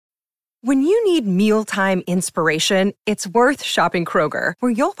When you need mealtime inspiration, it's worth shopping Kroger,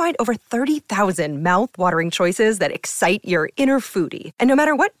 where you'll find over 30,000 mouth-watering choices that excite your inner foodie. And no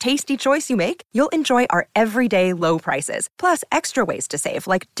matter what tasty choice you make, you'll enjoy our everyday low prices, plus extra ways to save,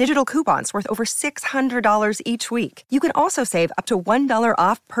 like digital coupons worth over $600 each week. You can also save up to $1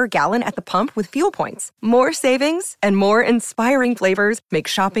 off per gallon at the pump with fuel points. More savings and more inspiring flavors make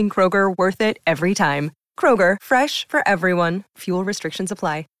shopping Kroger worth it every time. Kroger, fresh for everyone. Fuel restrictions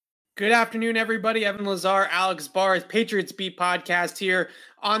apply. Good afternoon, everybody. Evan Lazar, Alex Barr, Patriots Beat podcast here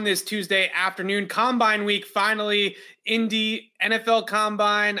on this Tuesday afternoon. Combine week, finally, Indy NFL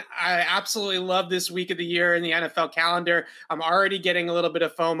Combine. I absolutely love this week of the year in the NFL calendar. I'm already getting a little bit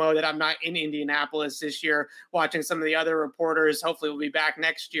of FOMO that I'm not in Indianapolis this year, watching some of the other reporters. Hopefully we'll be back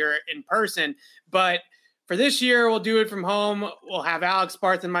next year in person. But for this year, we'll do it from home. We'll have Alex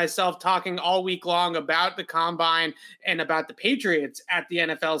Barth and myself talking all week long about the Combine and about the Patriots at the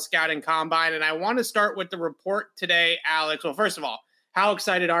NFL Scouting Combine. And I want to start with the report today, Alex. Well, first of all, how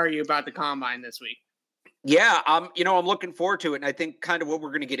excited are you about the Combine this week? Yeah, I'm looking forward to it. And I think kind of what we're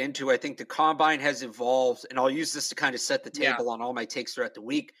going to get into, I think the Combine has evolved, and I'll use this to kind of set the table on all my takes throughout the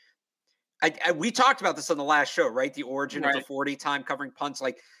week. We talked about this on the last show, right? The origin of the 40 time covering punts.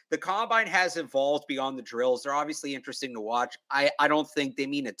 Like, the Combine has evolved beyond the drills. They're obviously interesting to watch. I don't think they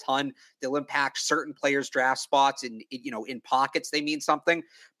mean a ton. They'll impact certain players' draft spots and, in pockets, they mean something.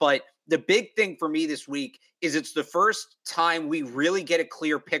 But the big thing for me this week is it's the first time we really get a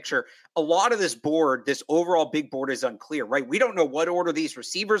clear picture. A lot of this board, this overall big board, is unclear, right? We don't know what order these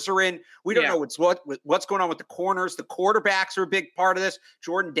receivers are in. We don't know what's going on with the corners. The quarterbacks are a big part of this.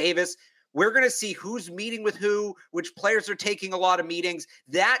 Jordan Davis. We're going to see who's meeting with who, which players are taking a lot of meetings.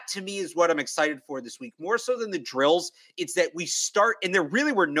 That, to me, is what I'm excited for this week. More so than the drills, it's that we start, and there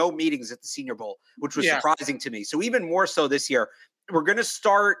really were no meetings at the Senior Bowl, which was surprising to me. So even more so this year, we're going to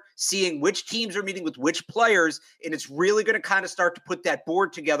start seeing which teams are meeting with which players, and it's really going to kind of start to put that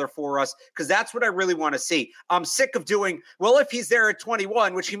board together for us, because that's what I really want to see. I'm sick of doing, well, if he's there at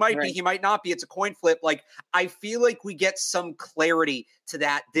 21, which he might be, he might not be, it's a coin flip. Like, I feel like we get some clarity to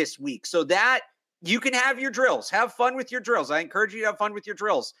that this week. So that you can have your drills, have fun with your drills. I encourage you to have fun with your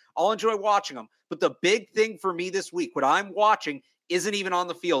drills. I'll enjoy watching them. But the big thing for me this week, what I'm watching, isn't even on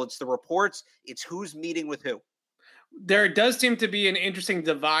the field. It's the reports. It's who's meeting with who. There does seem to be an interesting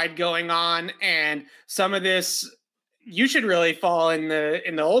divide going on, and some of this, you should really fall in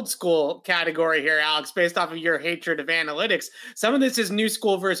the old school category here, Alex, based off of your hatred of analytics. Some of this is new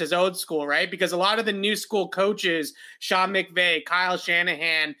school versus old school, right? Because a lot of the new school coaches, Sean McVay, Kyle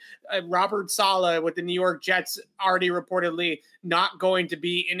Shanahan, Robert Saleh with the New York Jets, already reportedly not going to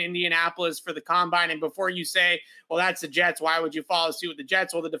be in Indianapolis for the Combine. And before you say, well, that's the Jets, why would you follow suit with the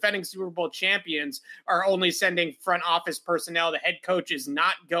Jets? Well, the defending Super Bowl champions are only sending front office personnel. The head coach is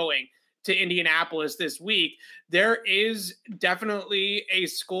not going to Indianapolis this week. There is definitely a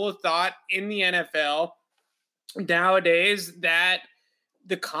school of thought in the NFL nowadays that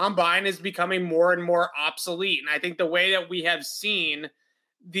the Combine is becoming more and more obsolete. And I think the way that we have seen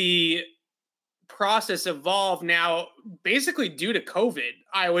the process evolve now, basically due to COVID,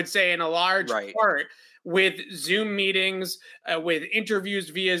 I would say in a large part, with Zoom meetings, with interviews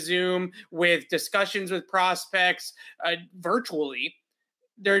via Zoom, with discussions with prospects virtually,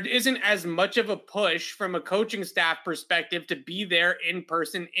 there isn't as much of a push from a coaching staff perspective to be there in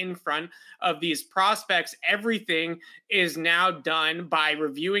person in front of these prospects. Everything is now done by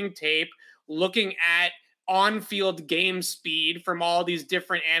reviewing tape, looking at on-field game speed from all these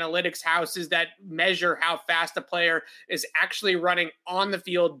different analytics houses that measure how fast a player is actually running on the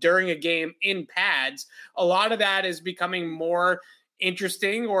field during a game in pads. A lot of that is becoming more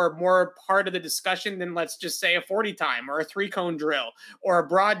interesting or more part of the discussion than, let's just say, a 40 time or a 3-cone drill or a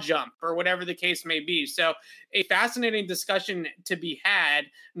broad jump or whatever the case may be. So a fascinating discussion to be had,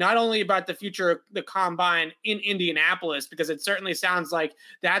 not only about the future of the Combine in Indianapolis, because it certainly sounds like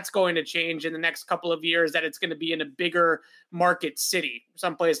that's going to change in the next couple of years, that it's going to be in a bigger market city,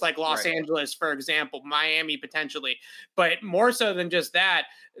 someplace like Los Angeles, for example, Miami potentially. But more so than just that,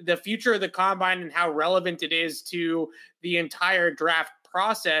 the future of the Combine and how relevant it is to the entire draft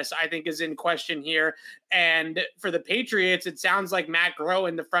process, I think, is in question here. And for the Patriots, it sounds like Matt Groh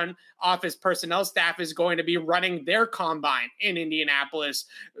and the front office personnel staff is going to be running their Combine in Indianapolis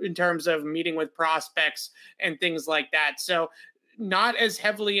in terms of meeting with prospects and things like that. So not as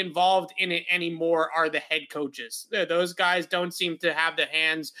heavily involved in it anymore are the head coaches. Those guys don't seem to have the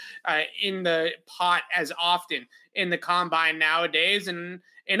hands in the pot as often in the Combine nowadays. And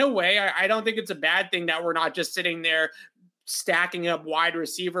in a way, I don't think it's a bad thing that we're not just sitting there stacking up wide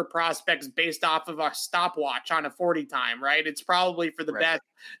receiver prospects based off of a stopwatch on a 40 time, right? It's probably for the best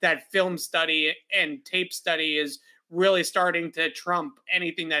that film study and tape study is really starting to trump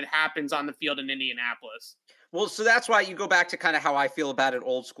anything that happens on the field in Indianapolis. Well, so that's why you go back to kind of how I feel about it,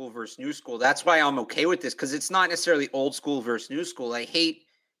 old school versus new school. That's why I'm okay with this, because it's not necessarily old school versus new school. I hate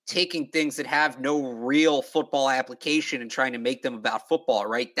taking things that have no real football application and trying to make them about football,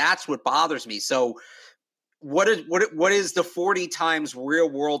 right? That's what bothers me. So what is the 40 times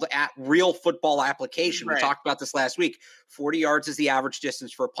real football application? We talked about this last week. 40 yards is the average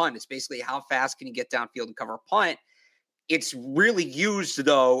distance for a punt. It's basically how fast can you get downfield and cover a punt. It's really used,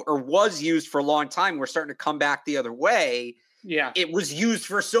 though, or was used for a long time. We're starting to come back the other way. Yeah. It was used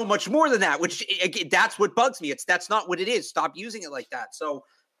for so much more than that, which that's what bugs me. That's not what it is. Stop using it like that. So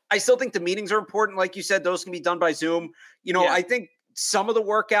I still think the meetings are important. Like you said, those can be done by Zoom. I think some of the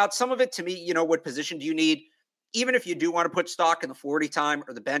workouts, some of it to me, what position do you need? Even if you do want to put stock in the 40 time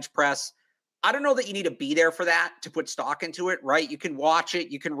or the bench press, I don't know that you need to be there for that to put stock into it, right? You can watch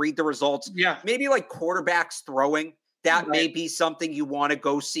it. You can read the results. Yeah. Maybe like quarterbacks throwing. That may be something you want to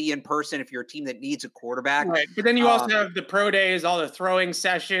go see in person if you're a team that needs a quarterback. Right. But then you also have the pro days, all the throwing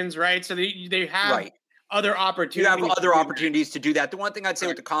sessions, right? So they have other opportunities. You have other opportunities to do that. The one thing I'd say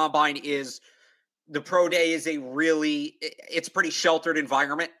with the combine is the pro day is it's a pretty sheltered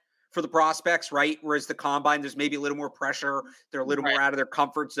environment for the prospects, right? Whereas the combine, there's maybe a little more pressure. They're a little more out of their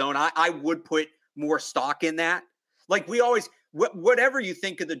comfort zone. I would put more stock in that. Like we always, whatever you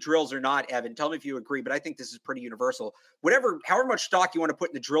think of the drills or not, Evan, tell me if you agree, but I think this is pretty universal. However much stock you want to put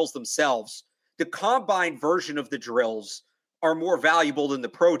in the drills themselves, the combine version of the drills are more valuable than the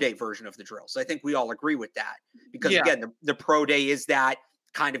pro day version of the drills. I think we all agree with that because again, the pro day is that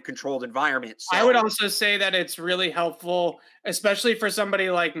kind of controlled environment. So I would also say that it's really helpful, especially for somebody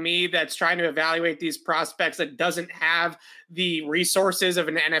like me that's trying to evaluate these prospects that doesn't have the resources of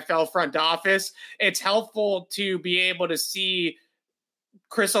an NFL front office. It's helpful to be able to see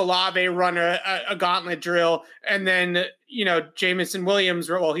Chris Olave run a gauntlet drill, and then, Jameson Williams,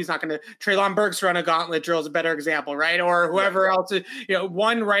 well, he's not going to, Treylon Burks run a gauntlet drill is a better example, right? Or whoever else,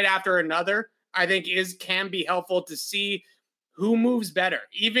 one right after another, I think can be helpful to see who moves better,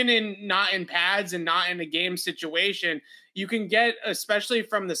 even not in pads and not in a game situation. You can get, especially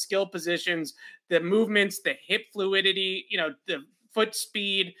from the skill positions, the movements, the hip fluidity, the foot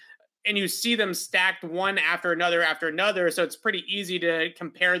speed, and you see them stacked one after another. So it's pretty easy to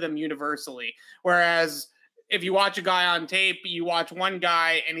compare them universally. Whereas if you watch a guy on tape, you watch one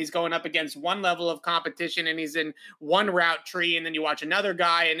guy and he's going up against one level of competition and he's in one route tree, and then you watch another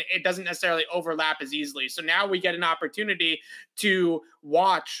guy and it doesn't necessarily overlap as easily. So now we get an opportunity to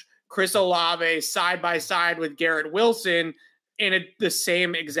watch Chris Olave side by side with Garrett Wilson in the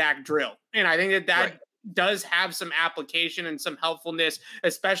same exact drill. And I think that does have some application and some helpfulness,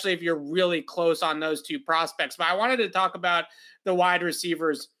 especially if you're really close on those two prospects. But I wanted to talk about the wide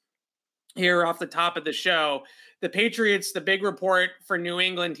receivers here off the top of the show. The Patriots, the big report for New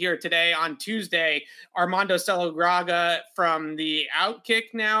England here today on Tuesday, Armando Salazar from the Outkick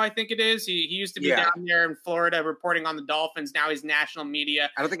now, I think it is. He used to be down there in Florida reporting on the Dolphins. Now he's national media.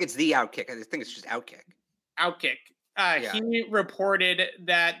 I don't think it's the Outkick. I think it's just Outkick. Outkick. He reported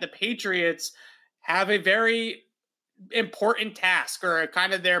that the Patriots have a very important task, or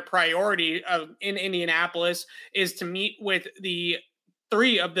kind of their priority in Indianapolis, is to meet with the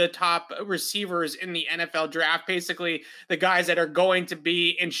three of the top receivers in the NFL draft, basically the guys that are going to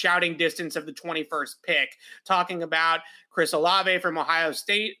be in shouting distance of the 21st pick. Talking about Chris Olave from Ohio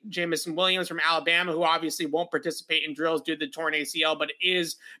State, Jameson Williams from Alabama, who obviously won't participate in drills due to the torn ACL, but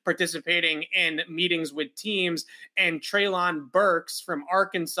is participating in meetings with teams, and Treylon Burks from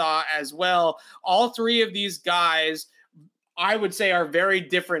Arkansas as well. All three of these guys, I would say, are very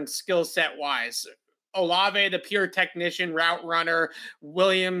different skill set wise. Olave, the pure technician, route runner.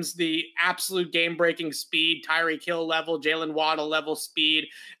 Williams, the absolute game-breaking speed, Tyreek Hill level, Jalen Waddle level speed.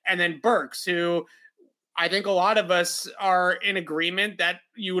 And then Burks, who I think a lot of us are in agreement that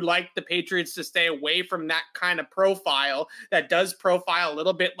you would like the Patriots to stay away from that kind of profile that does profile a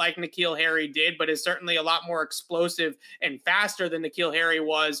little bit like N'Keal Harry did, but is certainly a lot more explosive and faster than N'Keal Harry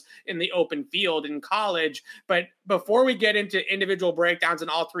was in the open field in college. But before we get into individual breakdowns on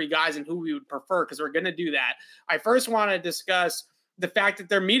all three guys and who we would prefer, because we're going to do that, I first want to discuss the fact that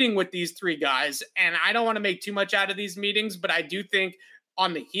they're meeting with these three guys. And I don't want to make too much out of these meetings, but I do think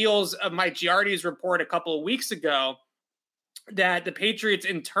on the heels of Mike Giardi's report a couple of weeks ago that the Patriots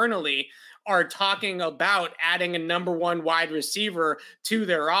internally are talking about adding a number one wide receiver to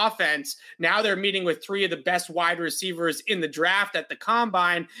their offense. Now they're meeting with three of the best wide receivers in the draft at the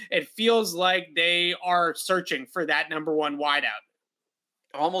combine. It feels like they are searching for that number one wideout.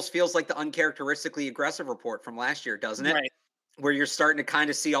 Almost feels like the uncharacteristically aggressive report from last year, doesn't it? Right. Where you're starting to kind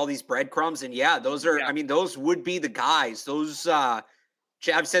of see all these breadcrumbs. And yeah, those are, I mean, those would be the guys. Those, I've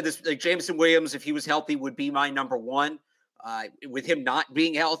said this, like Jameson Williams, if he was healthy, would be my number one. With him not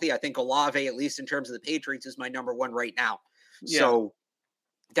being healthy, I think Olave, at least in terms of the Patriots, is my number one right now. Yeah. So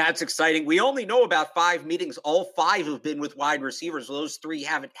that's exciting. We only know about 5 meetings. All 5 have been with wide receivers. Those 3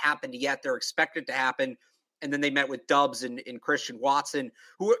 haven't happened yet. They're expected to happen. And then they met with Dubs and Christian Watson,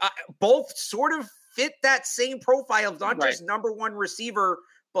 who both sort of fit that same profile of not just number one receiver,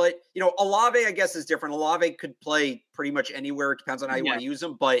 but, Olave, I guess, is different. Olave could play pretty much anywhere. It depends on how you want to use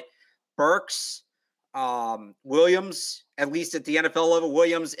him. But Burks, Williams, at least at the NFL level,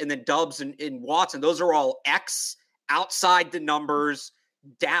 Williams, and then Dubs and Watson, those are all X outside the numbers,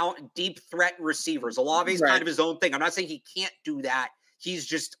 down deep threat receivers. Olave is kind of his own thing. I'm not saying he can't do that.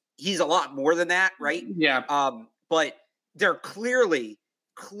 He's a lot more than that, right? Yeah. But they're clearly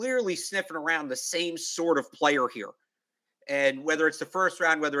sniffing around the same sort of player here. And whether it's the first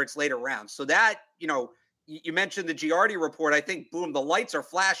round, whether it's later rounds. So that, you mentioned the Giardi report. I think, boom, the lights are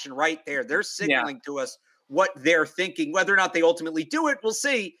flashing right there. They're signaling to us what they're thinking. Whether or not they ultimately do it, we'll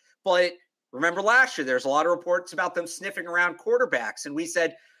see. But remember last year, there's a lot of reports about them sniffing around quarterbacks. And we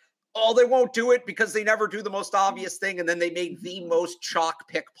said, they won't do it because they never do the most obvious thing. And then they made the most chalk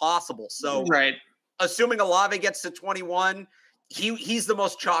pick possible. So assuming Olave gets to 21, he's the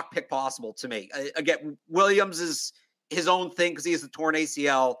most chalk pick possible to me. Again, Williams is his own thing because he has the torn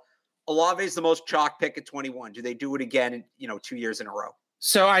ACL. Olave is the most chalk pick at 21. Do they do it again, 2 years in a row?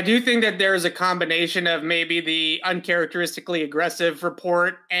 So I do think that there's a combination of maybe the uncharacteristically aggressive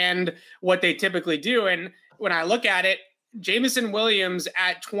report and what they typically do. And when I look at it, Jameson Williams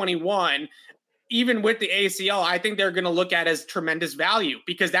at 21, even with the ACL, I think they're going to look at as tremendous value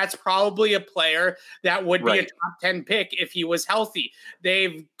because that's probably a player that would be a top 10 pick if he was healthy.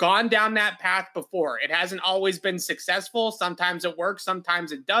 They've gone down that path before. It hasn't always been successful. Sometimes it works,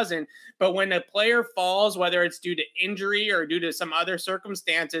 sometimes it doesn't. But when a player falls, whether it's due to injury or due to some other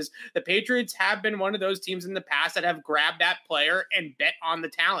circumstances, the Patriots have been one of those teams in the past that have grabbed that player and bet on the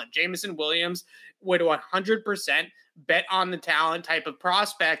talent. Jameson Williams would 100% bet on the talent type of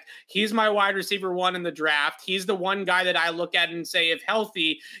prospect. He's my wide receiver 1 in the draft. He's the one guy that I look at and say, if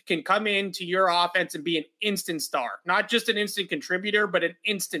healthy, can come into your offense and be an instant star, not just an instant contributor, but an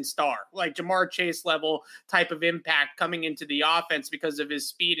instant star, like Jamar Chase level type of impact coming into the offense because of his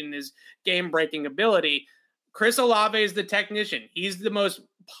speed and his game breaking ability. Chris Olave is the technician. He's the most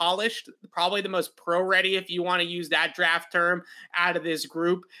polished, probably the most pro ready, if you want to use that draft term, out of this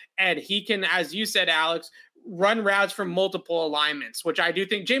group. And he can, as you said, Alex, run routes from multiple alignments, which I do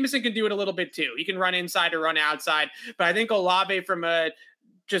think Jameson can do it a little bit too. He can run inside or run outside, but I think Olave from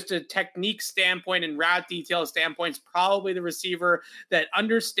just a technique standpoint and route detail standpoint is probably the receiver that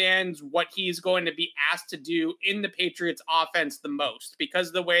understands what he's going to be asked to do in the Patriots offense the most, because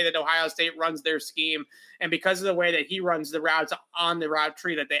of the way that Ohio State runs their scheme and because of the way that he runs the routes on the route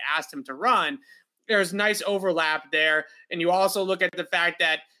tree that they asked him to run. There's nice overlap there. And you also look at the fact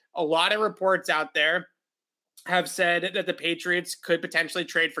that a lot of reports out there have said that the Patriots could potentially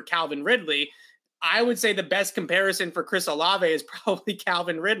trade for Calvin Ridley. I would say the best comparison for Chris Olave is probably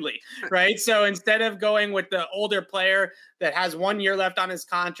Calvin Ridley, right? So instead of going with the older player that has 1 year left on his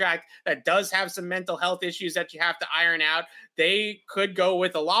contract, that does have some mental health issues that you have to iron out, they could go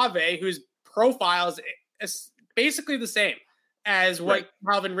with Olave, whose profile is basically the same as what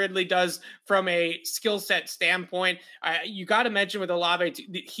Calvin Ridley does from a skill set standpoint. You got to mention with Olave,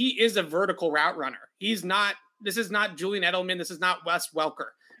 he is a vertical route runner. This is not Julian Edelman. This is not Wes Welker,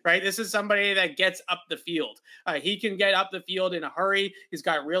 right? This is somebody that gets up the field. He can get up the field in a hurry. He's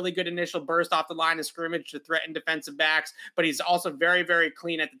got really good initial burst off the line of scrimmage to threaten defensive backs, but he's also very, very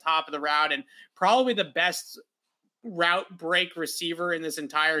clean at the top of the route and probably the best route break receiver in this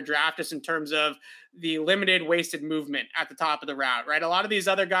entire draft, just in terms of the limited wasted movement at the top of the route, right? A lot of these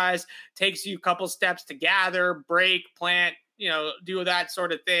other guys takes you a couple steps to gather, break, plant, do that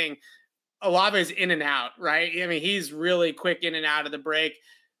sort of thing. Olave is in and out, right? I mean, he's really quick in and out of the break.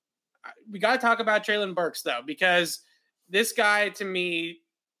 We got to talk about Treylon Burks, though, because this guy, to me,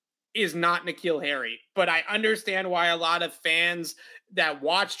 is not N'Keal Harry. But I understand why a lot of fans that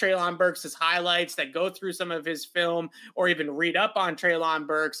watch Treylon Burks' highlights, that go through some of his film, or even read up on Treylon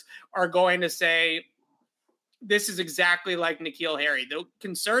Burks, are going to say, this is exactly like N'Keal Harry. The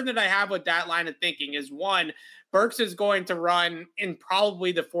concern that I have with that line of thinking is, one, Burks is going to run in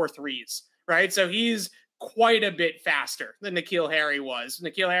probably the 4.3s. right? So he's quite a bit faster than N'Keal Harry was.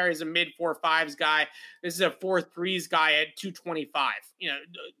 N'Keal Harry is a mid 4.5s guy. This is a 4.3s guy at 225.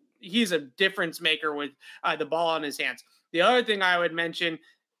 He's a difference maker with the ball in his hands. The other thing I would mention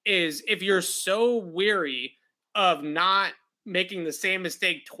is if you're so weary of not making the same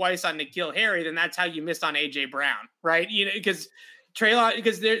mistake twice on N'Keal Harry, then that's how you missed on AJ Brown, right? Because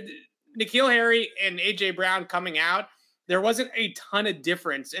N'Keal Harry and AJ Brown coming out, there wasn't a ton of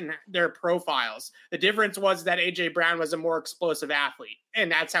difference in their profiles. The difference was that AJ Brown was a more explosive athlete,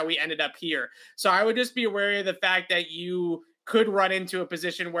 and that's how we ended up here. So I would just be wary of the fact that you could run into a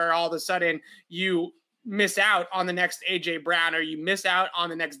position where all of a sudden you miss out on the next AJ Brown or you miss out on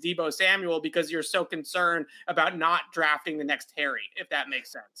the next Deebo Samuel because you're so concerned about not drafting the next Harry, if that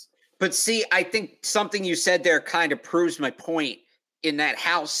makes sense. But see, I think something you said there kind of proves my point in that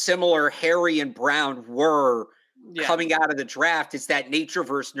how similar Harry and Brown were coming out of the draft. It's that nature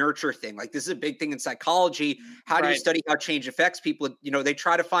versus nurture thing. Like, this is a big thing in psychology. How do you study how change affects people? They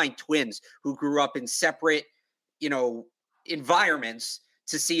try to find twins who grew up in separate, environments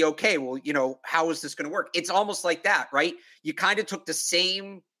to see, okay, well, how is this going to work? It's almost like that, right? You kind of took the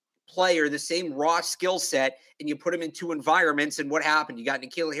same player, the same raw skill set, and you put him in two environments. And what happened? You got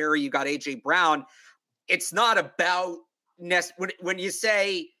N'Keal Harry, you got AJ Brown. It's not about when you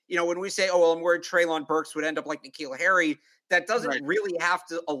say, when we say, oh, well, I'm worried Treylon Burks would end up like N'Keal Harry, that doesn't really have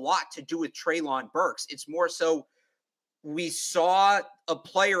a lot to do with Treylon Burks. It's more so we saw a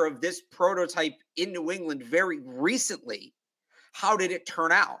player of this prototype in New England very recently. How did it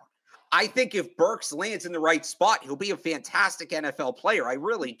turn out? I think if Burks lands in the right spot, he'll be a fantastic NFL player. I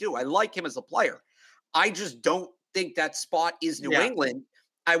really do. I like him as a player. I just don't think that spot is New England.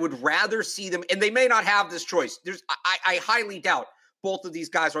 I would rather see them, and they may not have this choice. I highly doubt both of these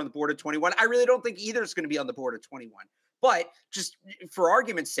guys are on the board at 21. I really don't think either is going to be on the board at 21. But just for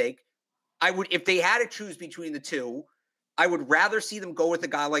argument's sake, if they had to choose between the two, I would rather see them go with a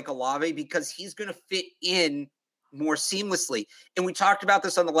guy like Olave because he's going to fit in more seamlessly. And we talked about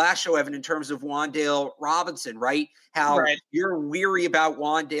this on the last show, Evan, in terms of Wan'Dale Robinson, right? How you're weary about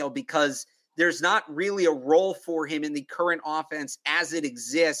Wan'Dale because there's not really a role for him in the current offense as it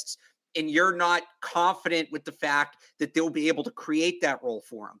exists. And you're not confident with the fact that they'll be able to create that role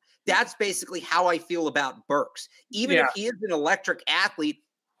for him. That's basically how I feel about Burks. Even if he is an electric athlete,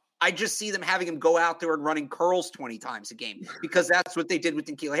 I just see them having him go out there and running curls 20 times a game because that's what they did with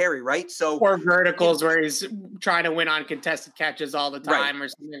N'Keal Harry, right? So, or verticals where he's trying to win on contested catches all the time or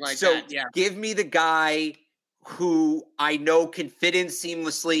something like that. Yeah. Give me the guy who I know can fit in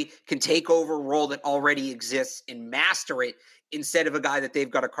seamlessly, can take over a role that already exists and master it instead of a guy that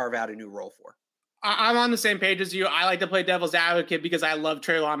they've got to carve out a new role for. I'm on the same page as you. I like to play devil's advocate because I love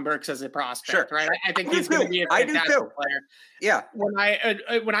Treylon Burks as a prospect, right? I think he's going to be a fantastic player. Yeah. When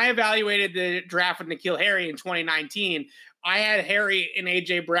I evaluated the draft with N'Keal Harry in 2019, I had Harry and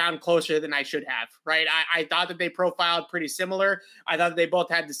AJ Brown closer than I should have, right? I thought that they profiled pretty similar. I thought that they both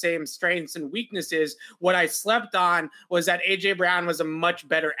had the same strengths and weaknesses. What I slept on was that AJ Brown was a much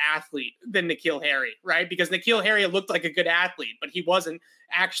better athlete than N'Keal Harry, right? Because N'Keal Harry looked like a good athlete, but he wasn't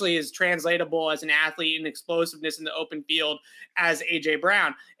actually as translatable as an athlete in explosiveness in the open field as AJ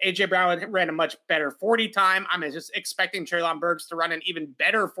Brown. AJ Brown ran a much better 40 time. I'm just expecting Treylon Burks to run an even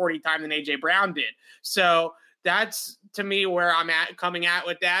better 40 time than AJ Brown did. So that's, to me, where I'm coming at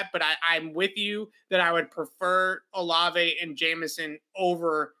with that. But I'm with you that I would prefer Olave and Jameson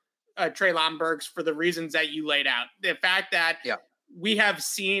over Treylon Burks for the reasons that you laid out. The fact that we have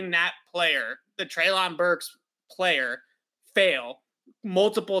seen that player, the Treylon Burks player, fail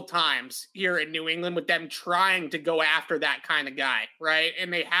multiple times here in New England with them trying to go after that kind of guy, right?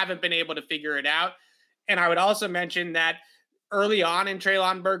 And they haven't been able to figure it out. And I would also mention that early on in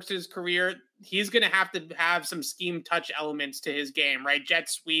Treylon Burks' career, he's going to have some scheme touch elements to his game, right? Jet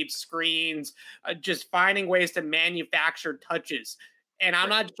sweeps, screens, just finding ways to manufacture touches. And I'm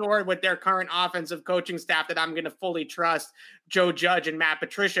not sure with their current offensive coaching staff that I'm going to fully trust Joe Judge and Matt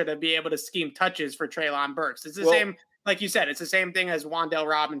Patricia to be able to scheme touches for Treylon Burks. It's the same, like you said, it's the same thing as Wan'Dale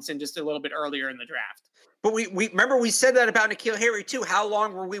Robinson just a little bit earlier in the draft. But we remember we said that about N'Keal Harry too. How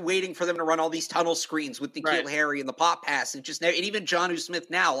long were we waiting for them to run all these tunnel screens with N'Keal Harry and the pop pass and and even Jonnu Smith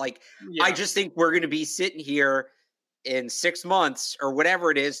now? I just think we're going to be sitting here in 6 months or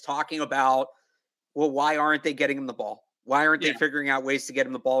whatever it is talking about, well, why aren't they getting him the ball? Why aren't they figuring out ways to get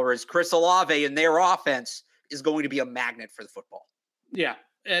him the ball? Whereas Chris Olave and their offense is going to be a magnet for the football. Yeah.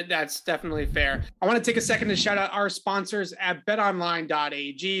 That's definitely fair. I want to take a second to shout out our sponsors at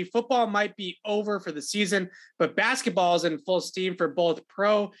betonline.ag. Football might be over for the season, but basketball is in full steam for both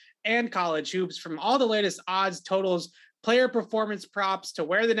pro and college hoops. From all the latest odds, totals, player performance props to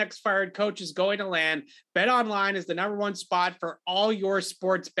where the next fired coach is going to land, BetOnline is the #1 spot for all your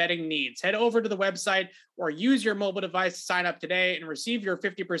sports betting needs. Head over to the website or use your mobile device to sign up today and receive your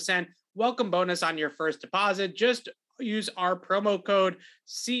 50% welcome bonus on your first deposit. Just use our promo code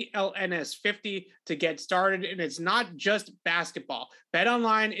CLNS50 to get started. And it's not just basketball.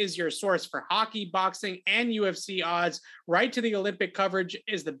 BetOnline is your source for hockey, boxing, and UFC odds. Right to the Olympic coverage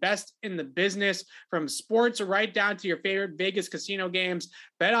is the best in the business. From sports right down to your favorite Vegas casino games,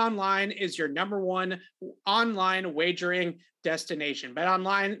 BetOnline is your #1 online wagering destination.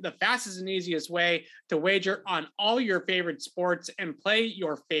 BetOnline, the fastest and easiest way to wager on all your favorite sports and play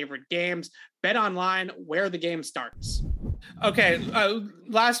your favorite games. BetOnline, where the game starts. Okay,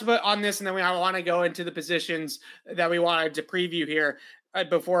 last but on this, and then I want to go into the positions that we wanted to preview here.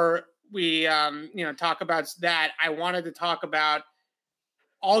 Before we talk about that, I wanted to talk about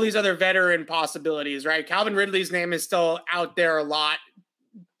all these other veteran possibilities, right? Calvin Ridley's name is still out there a lot,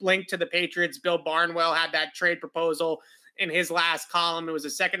 linked to the Patriots. Bill Barnwell had that trade proposal in his last column. It was a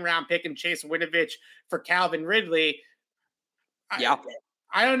second-round pick and Chase Winovich for Calvin Ridley. Yeah.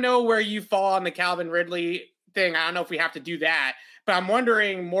 I don't know where you fall on the Calvin Ridley thing. I don't know if we have to do that, but I'm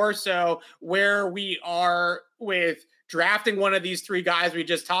wondering more so where we are with drafting one of these three guys we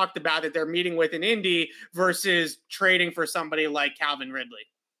just talked about that they're meeting with in Indy versus trading for somebody like Calvin Ridley.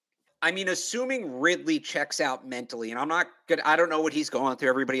 I mean, assuming Ridley checks out mentally, and I don't know what he's going through.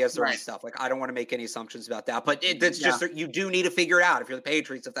 Everybody has their own stuff. Like, I don't want to make any assumptions about that, but that's just, you do need to figure it out if you're the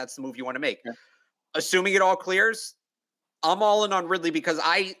Patriots, if that's the move you want to make. Yeah. Assuming it all clears, I'm all in on Ridley because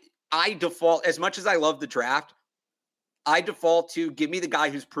I default, as much as I love the draft, I default to give me the guy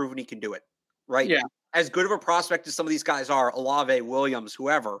who's proven he can do it, right? Yeah. As good of a prospect as some of these guys are, Olave, Williams,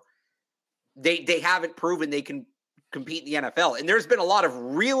 whoever, they haven't proven they can compete in the NFL. And there's been a lot of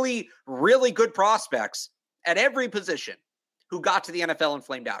really, really good prospects at every position who got to the NFL and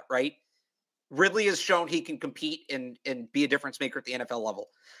flamed out, right? Ridley has shown he can compete and be a difference maker at the NFL level.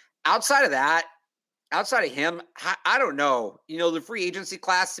 Outside of him, I don't know. The free agency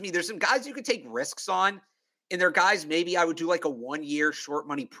class, to me, there's some guys you could take risks on. And there are guys maybe I would do like a 1-year short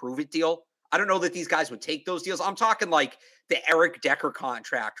money prove it deal. I don't know that these guys would take those deals. I'm talking like the Eric Decker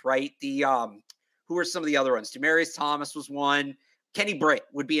contract, right? The who are some of the other ones? Demaryius Thomas was one. Kenny Britt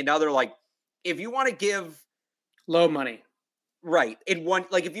would be another. Like, if you want to give low money, right? In one,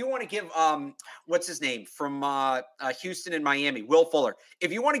 like if you want to give what's his name from Houston and Miami, Will Fuller.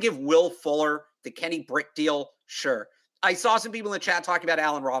 If you want to give Will Fuller the Kenny Britt deal, sure. I saw some people in the chat talking about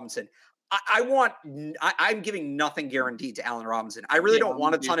Allen Robinson. I'm giving nothing guaranteed to Allen Robinson. I really don't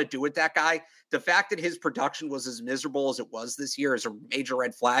want a ton to do with that guy. The fact that his production was as miserable as it was this year is a major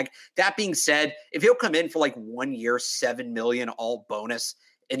red flag. That being said, if he'll come in for like 1 year, $7 million all bonus,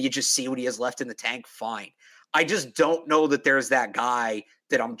 and you just see what he has left in the tank, fine. I just don't know that there's that guy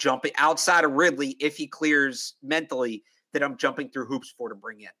that I'm jumping outside of Ridley, if he clears mentally, that I'm jumping through hoops for to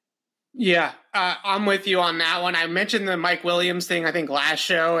bring in. Yeah, I'm with you on that one. I mentioned the Mike Williams thing, I think, last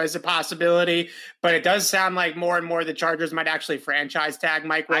show as a possibility, but it does sound like more and more the Chargers might actually franchise tag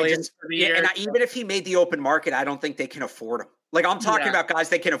Mike Williams for the year. And even if he made the open market, I don't think they can afford him. Like, I'm talking about guys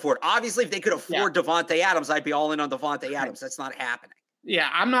they can afford. Obviously, if they could afford Devontae Adams, I'd be all in on Devontae Adams. That's not happening. Yeah,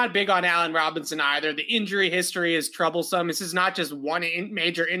 I'm not big on Allen Robinson either. The injury history is troublesome. This is not just one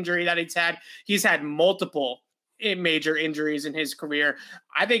major injury that he's had. He's had multiple major injuries in his career.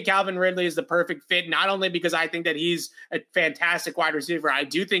 I think Calvin Ridley is the perfect fit, not only because I think that he's a fantastic wide receiver. I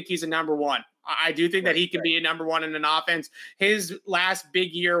do think he's a #1. I do think that he can be a #1 in an offense. His last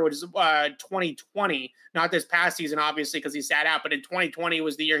big year was 2020, not this past season, obviously, because he sat out, but in 2020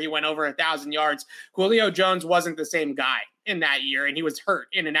 was the year he went over 1,000 yards. Julio Jones wasn't the same guy in that year, and he was hurt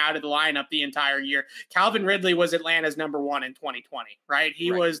in and out of the lineup the entire year. Calvin Ridley was Atlanta's #1 in 2020, right?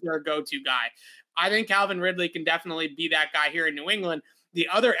 He was their go-to guy. I think Calvin Ridley can definitely be that guy here in New England. The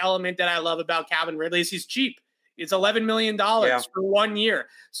other element that I love about Calvin Ridley is he's cheap. It's $11 million for 1 year.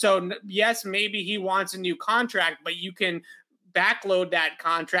 So yes, maybe he wants a new contract, but you can backload that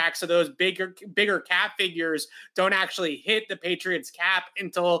contract so those bigger cap figures don't actually hit the Patriots cap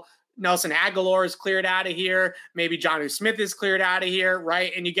until Nelson Aguilar is cleared out of here. Maybe Jonnu Smith is cleared out of here,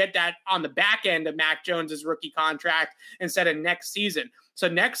 right? And you get that on the back end of Mac Jones's rookie contract instead of next season. So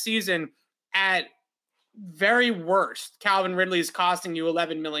next season, at very worst, Calvin Ridley is costing you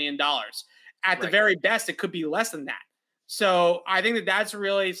 $11 million. At the very best, it could be less than that. So I think that that's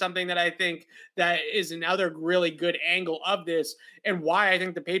really something that I think that is another really good angle of this, and why I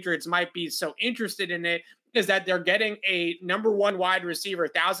think the Patriots might be so interested in it is that they're getting a #1 wide receiver,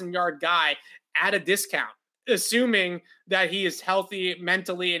 1,000-yard guy at a discount, assuming that he is healthy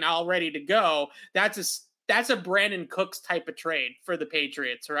mentally and all ready to go. That's that's a Brandon Cooks type of trade for the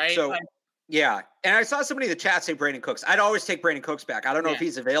Patriots, right? So, yeah. And I saw somebody in the chat say Brandon Cooks. I'd always take Brandon Cooks back. I don't know if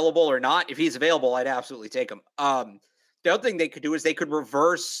he's available or not. If he's available, I'd absolutely take him. The other thing they could do is they could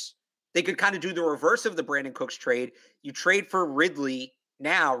kind of do the reverse of the Brandon Cooks trade. You trade for Ridley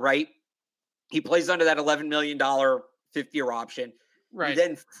now, right? He plays under that $11 million 5th-year option. Right. You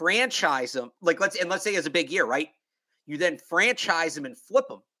then franchise him. Let's say he has a big year, right? You then franchise him and flip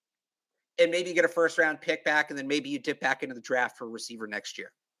him. And maybe you get a first-round pick back, and then maybe you dip back into the draft for a receiver next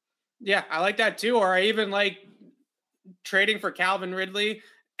year. Yeah, I like that too. Or I even like trading for Calvin Ridley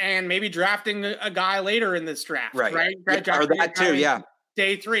and maybe drafting a guy later in this draft, right? Yeah, or that too, yeah.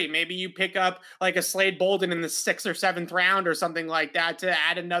 Day 3, maybe you pick up like a Slade Bolden in the 6th or 7th round or something like that to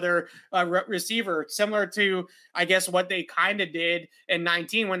add another receiver, similar to, I guess, what they kind of did in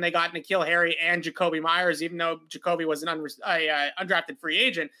 19 when they got N'Keal Harry and Jacoby Myers. Even though Jacoby was an undrafted free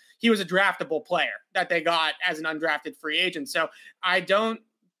agent, he was a draftable player that they got as an undrafted free agent. So I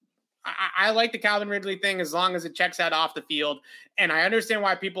like the Calvin Ridley thing as long as it checks out off the field. And I understand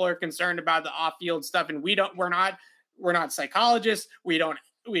why people are concerned about the off-field stuff. And we're not psychologists. We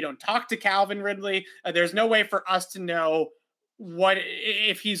don't talk to Calvin Ridley. There's no way for us to know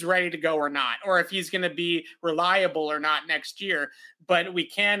if he's ready to go or not, or if he's going to be reliable or not next year. But we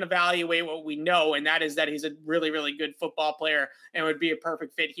can evaluate what we know, and that is that he's a really, really good football player and would be a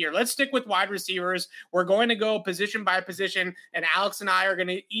perfect fit here. Let's stick with wide receivers. We're going to go position by position, and Alex and I are going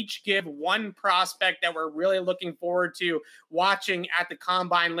to each give one prospect that we're really looking forward to watching at the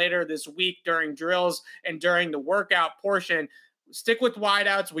combine later this week during drills and during the workout portion. Stick with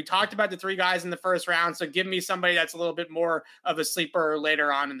wideouts. We talked about the 3 guys in the first round, so give me somebody that's a little bit more of a sleeper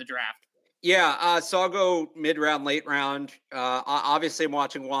later on in the draft. Yeah, so I'll go mid-round, late round. Obviously, I'm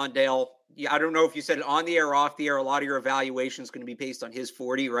watching Wan'Dale. Yeah, I don't know if you said it on the air or off the air. A lot of your evaluation is going to be based on his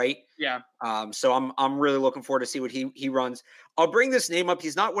 40, right? Yeah. So I'm really looking forward to see what he runs. I'll bring this name up.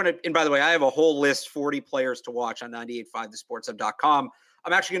 He's not one of, and by the way, I have a whole list, 40 players to watch on 98.5thesportshub.com.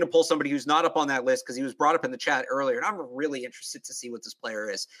 I'm actually going to pull somebody who's not up on that list because he was brought up in the chat earlier, and I'm really interested to see what this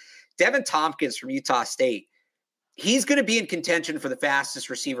player is. Devin Tompkins from Utah State. He's going to be in contention for the fastest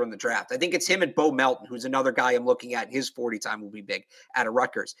receiver in the draft. I think it's him and Bo Melton, who's another guy I'm looking at. His 40 time will be big out of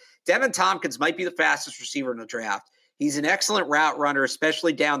Rutgers. Devin Tompkins might be the fastest receiver in the draft. He's an excellent route runner,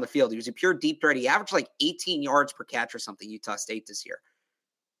 especially down the field. He was a pure deep threat. He averaged like 18 yards per catch or something, Utah State this year.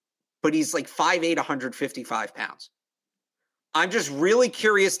 But he's like 5'8", 155 pounds. I'm just really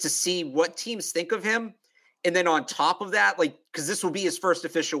curious to see what teams think of him. And then on top of that, because this will be his first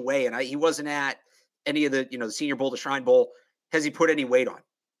official weigh, and he wasn't at any of the, the Senior Bowl, the Shrine Bowl. Has he put any weight on?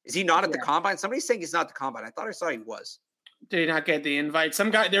 Is he not at the combine? Somebody's saying he's not at the combine. I thought I saw he was. Did he not get the invite?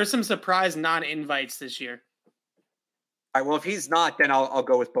 There's some surprise non-invites this year. All right, well, if he's not, then I'll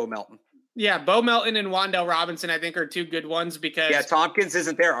go with Bo Melton. Yeah, Bo Melton and Wan'Dale Robinson, I think, are 2 good ones because... Yeah, Tompkins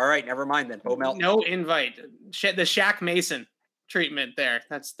isn't there. All right, never mind then. Bo Melton. No invite. The Shaq Mason treatment there.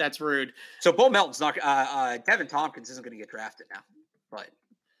 That's rude. So Bo Melton's not Devin Tompkins isn't going to get drafted now, but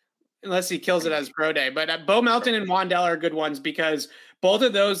unless he kills it as pro day. But Bo Melton and Wan'Dale are good ones because both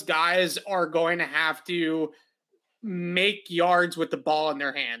of those guys are going to have to make yards with the ball in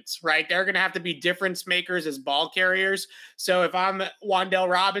their hands, right? They're going to have to be difference makers as ball carriers. So if I'm Wan'Dale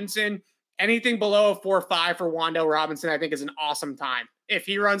Robinson, anything below a 4.5 for Wan'Dale Robinson, I think is an awesome time. If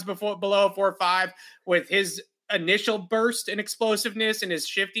he runs below a 4.5 with his initial burst and explosiveness and his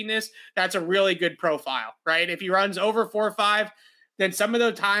shiftiness, that's a really good profile, right? If he runs over 4.5, then some of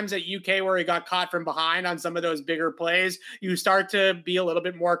the times at UK where he got caught from behind on some of those bigger plays, you start to be a little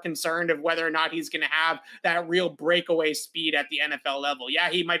bit more concerned of whether or not he's going to have that real breakaway speed at the NFL level. Yeah,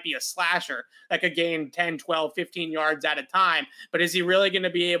 he might be a slasher that could gain 10, 12, 15 yards at a time, but is he really going to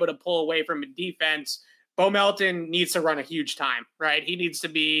be able to pull away from a defense? Bo Melton needs to run a huge time, right? He needs to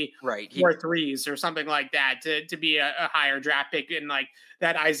be 4.3s or something like that to be a higher draft pick in like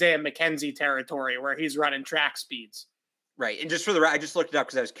that Isaiah McKenzie territory where he's running track speeds. Right. And just I just looked it up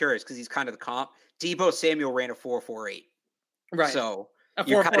because I was curious because he's kind of the comp. Deebo Samuel ran a 4.48. Right. So a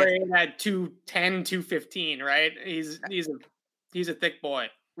 4.48 at 210, 215, right? He's a thick boy.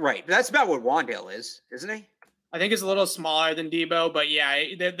 Right. But that's about what Wan'Dale is, isn't he? I think he's a little smaller than Deebo, but yeah,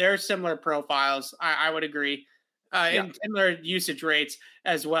 they're similar profiles. I would agree. And similar usage rates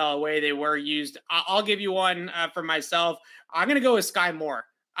as well, the way they were used. I'll give you one for myself. I'm going to go with Sky Moore.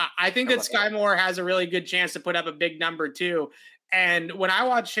 I think that Sky Moore has a really good chance to put up a big number too. And when I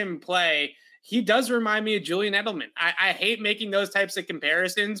watch him play, he does remind me of Julian Edelman. I hate making those types of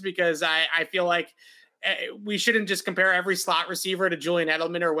comparisons because I feel like we shouldn't just compare every slot receiver to Julian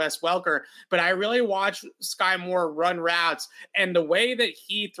Edelman or Wes Welker, but I really watch Sky Moore run routes, and the way that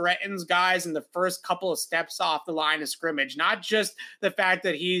he threatens guys in the first couple of steps off the line of scrimmage, not just the fact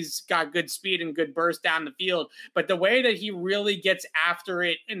that he's got good speed and good burst down the field, but the way that he really gets after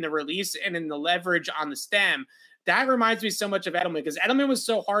it in the release and in the leverage on the stem. That reminds me so much of Edelman, because Edelman was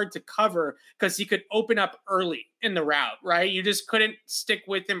so hard to cover because he could open up early in the route, right? You just couldn't stick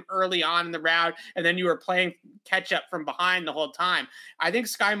with him early on in the route, and then you were playing catch up from behind the whole time. I think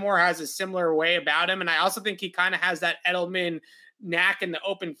Sky Moore has a similar way about him, and I also think he kind of has that Edelman knack in the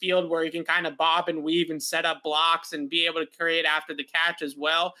open field where he can kind of bob and weave and set up blocks and be able to create after the catch as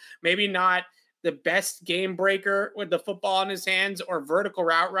well. Maybe not the best game breaker with the football in his hands or vertical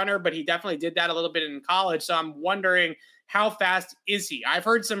route runner, but he definitely did that a little bit in college. So I'm wondering, how fast is he? I've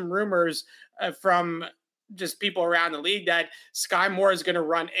heard some rumors from just people around the league that Sky Moore is going to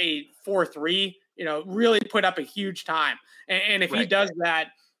run a 4.3, really put up a huge time. And if he does that,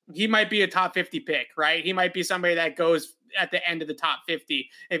 he might be a top 50 pick, right? He might be somebody that goes at the end of the top 50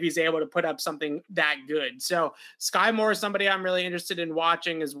 if he's able to put up something that good. So Sky Moore is somebody I'm really interested in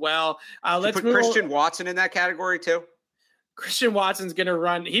watching as well. Let's put Christian Watson in that category too. Christian Watson's going to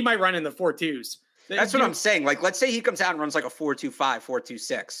run. He might run in the 4.2s. That's what I'm saying. Like, let's say he comes out and runs like a 4.25,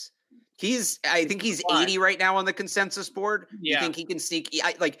 4.26. I think he's 80 right now on the consensus board. Yeah. You think he can sneak?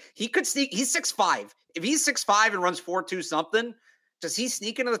 He could sneak. He's 6'5". If he's 6'5" and runs 4.2 something, does he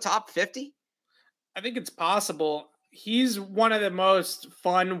sneak into the top 50? I think it's possible. He's one of the most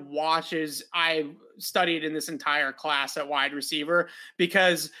fun watches I've studied in this entire class at wide receiver,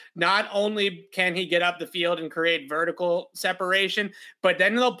 because not only can he get up the field and create vertical separation, but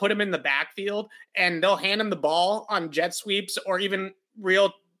then they'll put him in the backfield and they'll hand him the ball on jet sweeps or even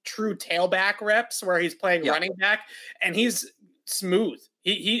real true tailback reps where he's playing running back, and he's smooth.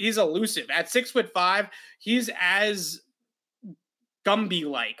 He's elusive. At 6'5", he's as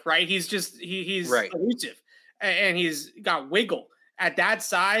Gumby-like, right? He's elusive. And he's got wiggle at that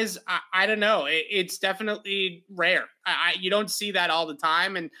size. I don't know. It's definitely rare. You don't see that all the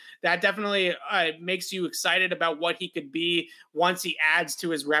time. And that definitely makes you excited about what he could be once he adds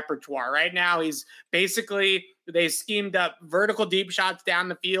to his repertoire. Right now, he's basically, they schemed up vertical deep shots down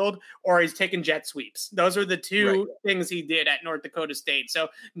the field, or he's taking jet sweeps. Those are the two things he did at North Dakota State. So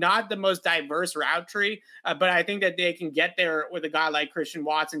not the most diverse route tree, but I think that they can get there with a guy like Christian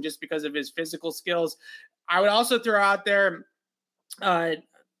Watson just because of his physical skills. I would also throw out there Alec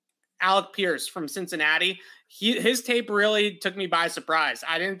Pierce from Cincinnati. His tape really took me by surprise.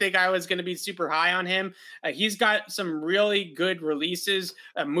 I didn't think I was going to be super high on him. He's got some really good releases,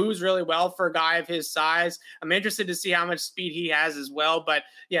 moves really well for a guy of his size. I'm interested to see how much speed he has as well. But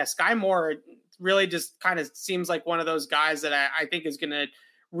yeah, Sky Moore really just kind of seems like one of those guys that I think is going to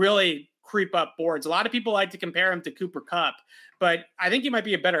really creep up boards. A lot of people like to compare him to Cooper Kupp, but I think he might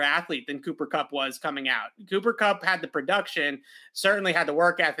be a better athlete than Cooper Kupp was coming out. Cooper Kupp had the production, certainly had the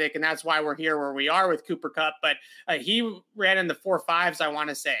work ethic, and that's why we're here where we are with Cooper Kupp. But he ran in the 4.5s, I want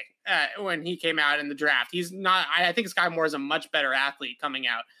to say, when he came out in the draft. He's not. I think Sky Moore is a much better athlete coming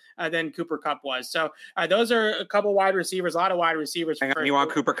out than Cooper Kupp was. So those are a couple wide receivers, a lot of wide receivers. You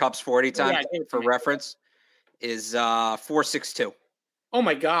want Cooper Kupp's 40 time for reference is 4.62. Oh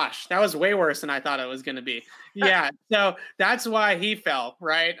my gosh, that was way worse than I thought it was going to be. Yeah, so that's why he fell,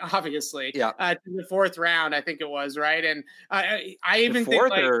 right? Obviously, to the 4th round, I think it was, right? And I even think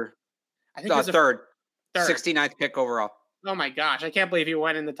I think it was third, 69th pick overall. Oh my gosh, I can't believe he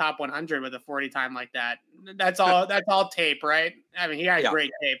went in the top 100 with a 40 time like that. That's all tape, right? I mean, he had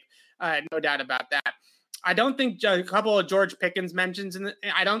great tape, no doubt about that. I don't think a couple of George Pickens mentions,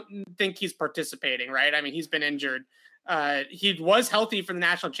 I don't think he's participating, right? I mean, he's been injured. He was healthy for the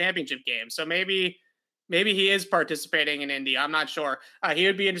national championship game, so maybe he is participating in Indy. I'm not sure. He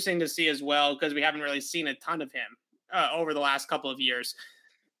would be interesting to see as well, because we haven't really seen a ton of him over the last couple of years.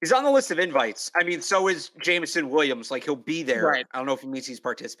 He's on the list of invites. I mean, so is Jameson Williams. Like, he'll be there. Right. I don't know if he means he's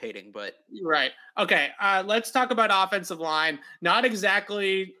participating, but right. Okay. Let's talk about offensive line.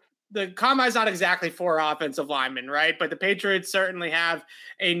 The combine's not exactly for offensive linemen, right? But the Patriots certainly have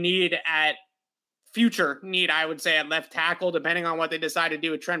a future need, I would say, at left tackle, depending on what they decide to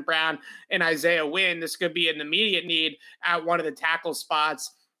do with Trent Brown and Isaiah Wynn. This could be an immediate need at one of the tackle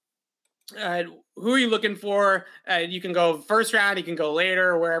spots. Who are you looking for? You can go first round, you can go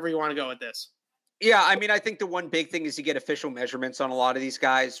later, wherever you want to go with this. Yeah, I mean, I think the one big thing is you get official measurements on a lot of these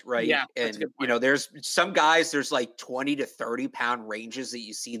guys, right? Yeah, and there's some guys, there's like 20 to 30 pound ranges that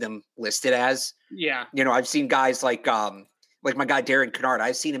you see them listed as. Yeah. I've seen guys like my guy Darren Kennard.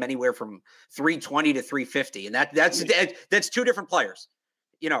 I've seen him anywhere from 320 to 350, and that's two different players.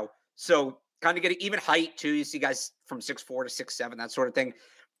 So kind of get even height too. You see guys from 6'4" to 6'7", that sort of thing.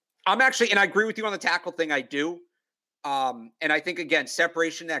 I'm actually, and I agree with you on the tackle thing. I do. And I think, again,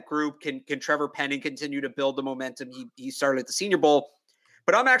 separation that group can Trevor Penning continue to build the momentum he started at the Senior Bowl.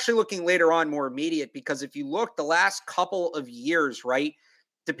 But I'm actually looking later on more immediate, because if you look the last couple of years, right,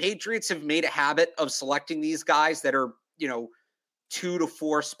 the Patriots have made a habit of selecting these guys that are, 2 to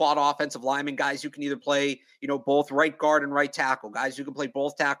 4 spot offensive linemen, guys who can either play, both right guard and right tackle, guys who can play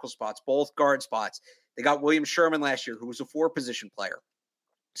both tackle spots, both guard spots. They got William Sherman last year, who was a 4-position player.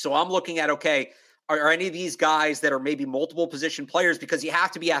 So I'm looking at, okay, are any of these guys that are maybe multiple position players, because you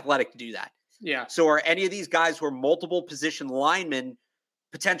have to be athletic to do that. Yeah. So are any of these guys who are multiple position linemen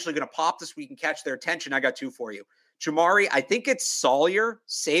potentially going to pop this week and catch their attention? I got 2 for you. Jamari, I think it's Sailor,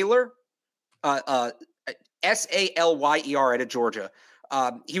 Salyer out of Georgia.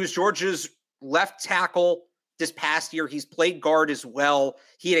 He was Georgia's left tackle this past year. He's played guard as well.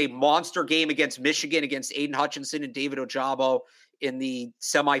 He had a monster game against Michigan, against Aiden Hutchinson and David Ojabo in the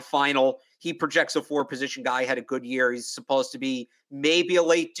semifinal. He projects a 4-position guy, had a good year. He's supposed to be maybe a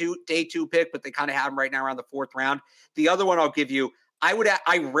day 2 pick, but they kind of have him right now around the 4th round. The other one I'll give you,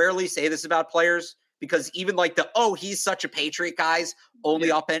 I rarely say this about players, because even like he's such a Patriot guys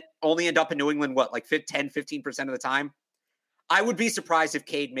only end up in New England, 10-15% of the time. I would be surprised if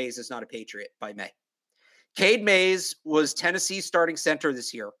Cade Mays is not a Patriot by May. Cade Mays was Tennessee's starting center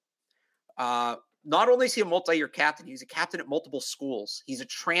this year. Not only is he a multi-year captain, he's a captain at multiple schools. He's a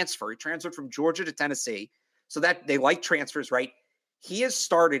transfer. He transferred from Georgia to Tennessee. So that they like transfers, right? He has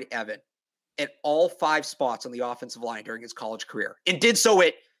started, Evan, at all 5 spots on the offensive line during his college career, and did so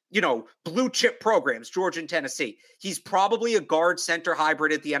at, blue chip programs, Georgia and Tennessee. He's probably a guard center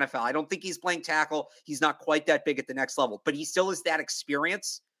hybrid at the NFL. I don't think he's playing tackle. He's not quite that big at the next level, but he still has that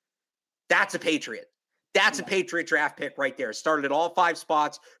experience. That's a Patriot. That's a Patriot draft pick right there. Started at all 5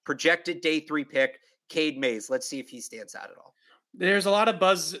 spots, projected day 3 pick, Cade Mays. Let's see if he stands out at all. There's a lot of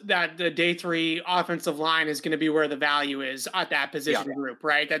buzz that the day 3 offensive line is going to be where the value is at that position group,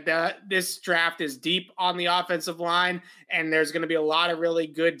 right? That this draft is deep on the offensive line, and there's going to be a lot of really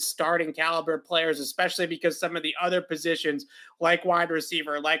good starting caliber players, especially because some of the other positions like wide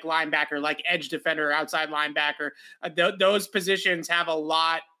receiver, like linebacker, like edge defender, outside linebacker, those positions have a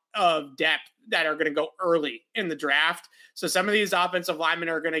lot of depth that are going to go early in the draft. So some of these offensive linemen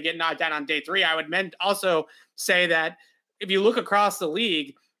are going to get knocked down on day 3. I would also say that if you look across the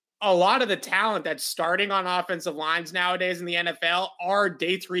league, a lot of the talent that's starting on offensive lines nowadays in the NFL are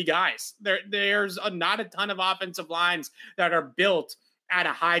day 3 guys. There's not a ton of offensive lines that are built at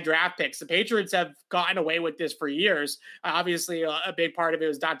a high draft picks. The Patriots have gotten away with this for years. Obviously, a big part of it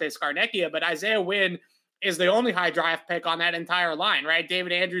was Dante Scarnecchia, but Isaiah Wynn is the only high draft pick on that entire line, right?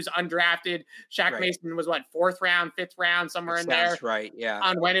 David Andrews undrafted. Shaq Mason was 4th round, 5th round, somewhere in there. That's right, yeah.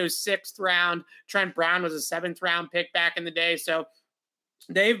 On when it was 6th round. Trent Brown was a 7th round pick back in the day. So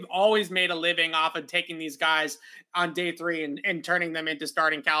they've always made a living off of taking these guys on day 3 and turning them into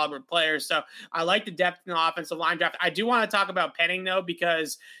starting caliber players. So I like the depth in the offensive line draft. I do want to talk about Penning, though,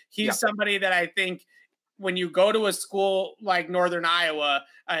 because he's somebody that I think when you go to a school like Northern Iowa,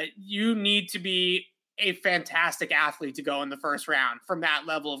 you need to be a fantastic athlete to go in the 1st round from that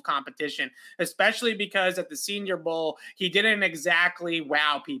level of competition, especially because at the Senior Bowl, he didn't exactly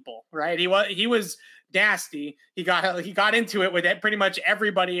wow people, right? He was nasty. He got into it with pretty much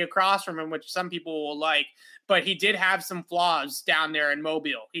everybody across from him, which some people will like, but he did have some flaws down there in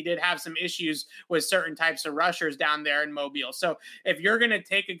Mobile. He did have some issues with certain types of rushers down there in Mobile. So if you're going to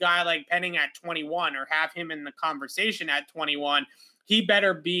take a guy like Penning at 21 or have him in the conversation at 21, he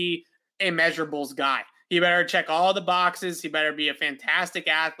better be a measurables guy. He better check all the boxes. He better be a fantastic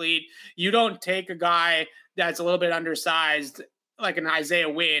athlete. You don't take a guy that's a little bit undersized like an Isaiah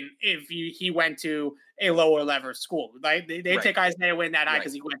Wynn if he went to a lower level school. Like they take Isaiah Wynn that high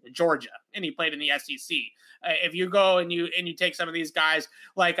because he went to Georgia and he played in the SEC. If you go and you take some of these guys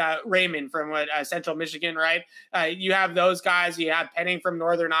like Raymond from Central Michigan, right? You have those guys. You have Penning from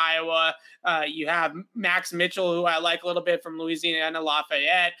Northern Iowa. You have Max Mitchell, who I like a little bit, from Louisiana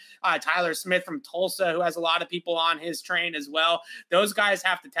Lafayette. Tyler Smith from Tulsa, who has a lot of people on his train as well. Those guys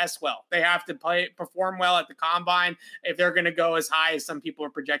have to test well. They have to perform well at the combine if they're going to go as high as some people are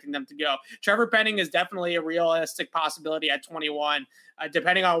projecting them to go. Trevor Penning is definitely a realistic possibility at 21,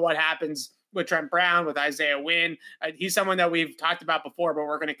 depending on what happens with Trent Brown, with Isaiah Wynn. He's someone that we've talked about before, but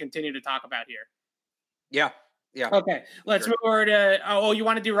we're going to continue to talk about here. Yeah. Okay, let's move over to. You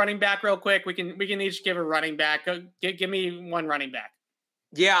want to do running back real quick? We can each give a running back. Give me one running back.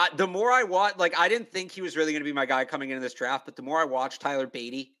 Yeah, the more I watch, I didn't think he was really going to be my guy coming into this draft, but the more I watched Tyler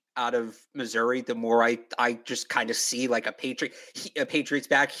Beatty out of Missouri, the more I just kind of see like a Patriots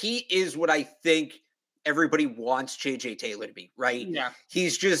back. He is what I think everybody wants JJ Taylor to be, right? Yeah.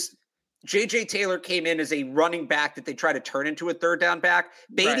 He's just JJ Taylor came in as a running back that they try to turn into a third down back.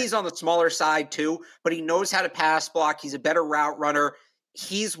 Beatty's on the smaller side too, but he knows how to pass block. He's a better route runner.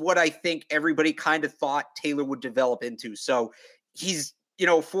 He's what I think everybody kind of thought Taylor would develop into. So he's,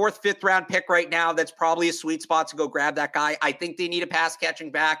 fourth, fifth round pick right now. That's probably a sweet spot to go grab that guy. I think they need a pass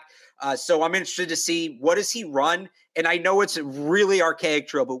catching back. So I'm interested to see, what does he run? And I know it's a really archaic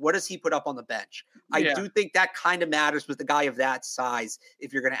drill, but what does he put up on the bench? I do think that kind of matters with a guy of that size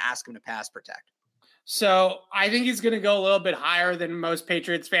if you're going to ask him to pass protect. So I think he's going to go a little bit higher than most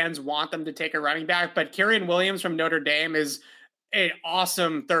Patriots fans want them to take a running back. But Kyren Williams from Notre Dame is an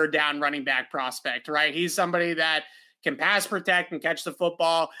awesome third down running back prospect, right? He's somebody that can pass protect and catch the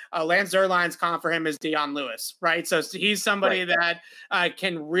football. Lance Zierlein's comp for him is Dion Lewis, right? So he's somebody that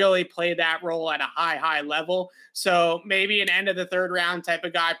can really play that role at a high level. So maybe an end of the third round type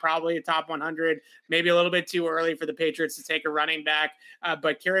of guy, probably a top 100, maybe a little bit too early for the Patriots to take a running back.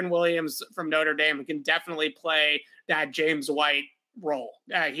 But Kyren Williams from Notre Dame can definitely play that James White role.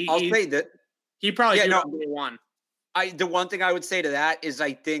 I'll say that he probably day one. The one thing I would say to that is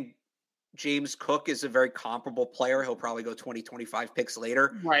I think James Cook is a very comparable player. He'll probably go 20, 25 picks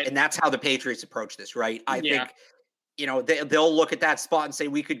later. Right. And that's how the Patriots approach this, right? I think, they'll look at that spot and say,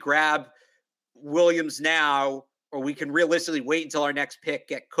 we could grab Williams now, or we can realistically wait until our next pick,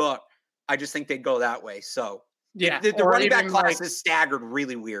 get Cook. I just think they'd go that way. So the running back class is staggered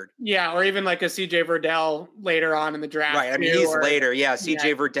really weird. Yeah. Or even like a CJ Verdell later on in the draft. Right. I mean, he's later. Yeah.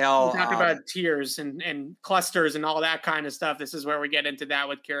 CJ Verdell. Talk about tiers and clusters and all that kind of stuff. This is where we get into that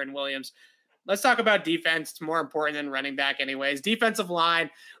with Kyren Williams. Let's talk about defense. It's more important than running back anyways. Defensive line.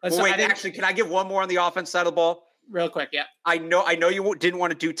 Actually, can I give one more on the offense side of the ball? Real quick, yeah. I know you didn't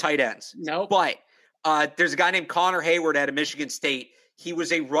want to do tight ends. No. But there's a guy named Connor Hayward out of Michigan State. He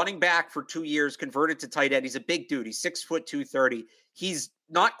was a running back for 2 years, converted to tight end. He's a big dude. He's 6 foot 230. He's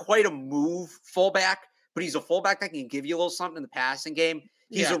not quite a move fullback, but he's a fullback that can give you a little something in the passing game.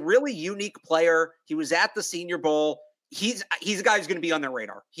 He's a really unique player. He was at the Senior Bowl. He's a guy who's going to be on their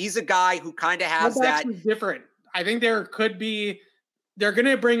radar. He's a guy who kind of has that different. I think they're going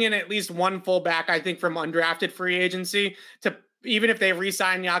to bring in at least one fullback, I think, from undrafted free agency to even if they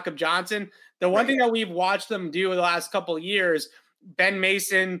re-sign Jakob Johnson. The one thing that we've watched them do the last couple of years, Ben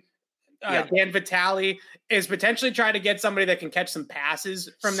Mason, Dan Vitale, is potentially try to get somebody that can catch some passes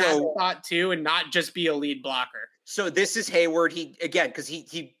from that spot too, and not just be a lead blocker. So this is Hayward. Because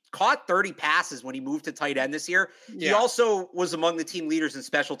he caught 30 passes when he moved to tight end this year. Yeah. He also was among the team leaders in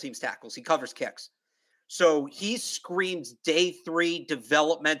special teams tackles. He covers kicks. So he screams day 3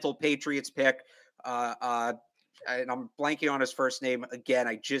 developmental Patriots pick. And I'm blanking on his first name again.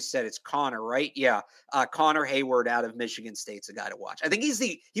 I just said it's Connor, right? Yeah. Connor Hayward out of Michigan State's a guy to watch. I think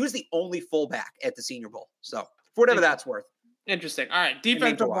he was the only fullback at the Senior Bowl. So for whatever that's worth. Interesting. All right.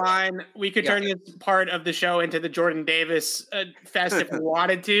 Defensive line. We could turn this part of the show into the Jordan Davis fest if we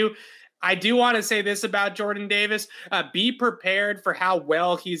wanted to. I do want to say this about Jordan Davis. Be prepared for how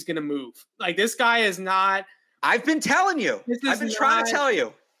well he's going to move. Like, this guy is not. I've been telling you. I've been trying to tell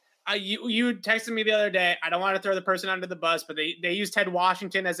you. You texted me the other day. I don't want to throw the person under the bus, but they used Ted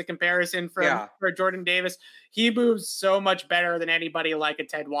Washington as a comparison for Jordan Davis. He moves so much better than anybody like a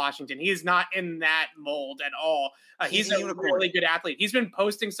Ted Washington. He's not in that mold at all. He's a really good athlete. He's been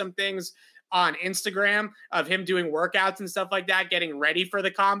posting some things on Instagram of him doing workouts and stuff like that, getting ready for the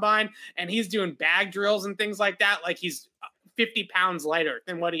combine. And he's doing bag drills and things like that. Like, he's 50 pounds lighter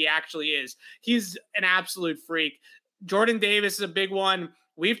than what he actually is. He's an absolute freak. Jordan Davis is a big one.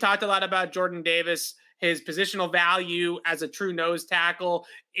 We've talked a lot about Jordan Davis, his positional value as a true nose tackle.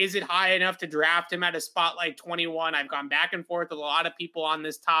 Is it high enough to draft him at a spot like 21? I've gone back and forth with a lot of people on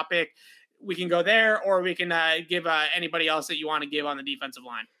this topic. We can go there, or we can give anybody else that you want to give on the defensive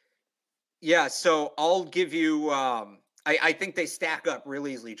line. Yeah, so I'll give you I think they stack up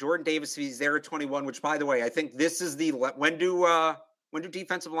really easily. Jordan Davis, he's there at 21, which, by the way, I think this is the when do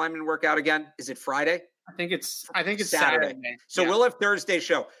defensive linemen work out again? Is it Friday? I think it's Saturday. So we'll have Thursday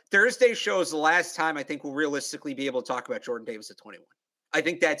show. Thursday show is the last time I think we'll realistically be able to talk about Jordan Davis at 21. I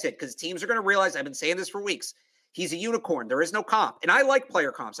think that's it, because teams are going to realize, I've been saying this for weeks, he's a unicorn. There is no comp. And I like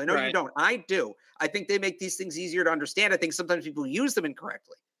player comps. I know you don't. I do. I think they make these things easier to understand. I think sometimes people use them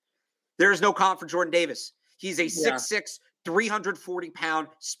incorrectly. There is no comp for Jordan Davis. He's a 6'6", 340-pound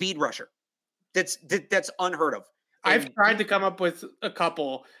speed rusher. That's unheard of. I've tried to come up with a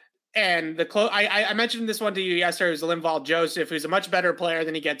couple. And I mentioned this one to you yesterday. It was Linval Joseph, who's a much better player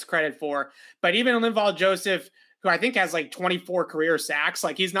than he gets credit for. But even Linval Joseph who I think has like 24 career sacks.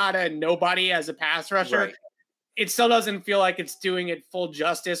 Like he's not a nobody as a pass rusher. Right. It still doesn't feel like it's doing it full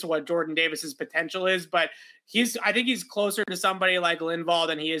justice what Jordan Davis's potential is, but I think he's closer to somebody like Linval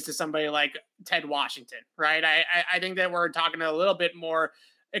than he is to somebody like Ted Washington, right? I think that we're talking a little bit more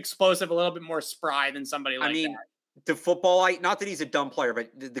explosive, a little bit more spry than somebody like that. The football, not that he's a dumb player,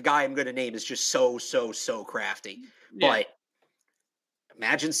 but the guy I'm going to name is just so crafty. Yeah. But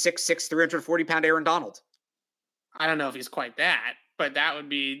imagine 6'6", 340-pound Aaron Donald. I don't know if he's quite that, but that would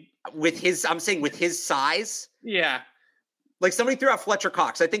be with his size. Yeah. Like somebody threw out Fletcher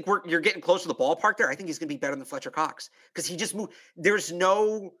Cox. I think you're getting close to the ballpark there. I think he's going to be better than Fletcher Cox because he just moved.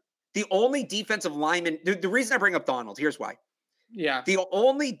 The only defensive lineman, the reason I bring up Donald, here's why. Yeah. The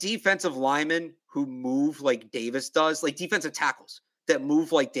only defensive linemen who move like Davis does, like defensive tackles that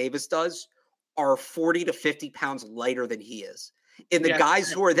move like Davis does, are 40 to 50 pounds lighter than he is. And the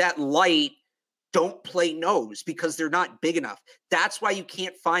guys who are that light don't play nose because they're not big enough. That's why you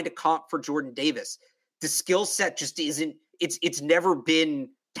can't find a comp for Jordan Davis. The skill set just isn't, it's never been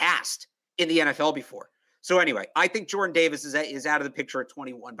tasked in the NFL before. So anyway, I think Jordan Davis is out of the picture at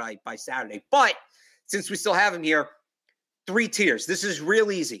 21 by Saturday. But since we still have him here, 3 tiers. This is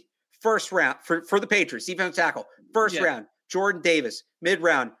real easy. First round for the Patriots, defensive tackle. First round, Jordan Davis.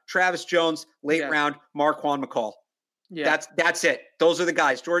 Mid-round, Travis Jones. Late round, Marquand McCall. Yeah. That's it. Those are the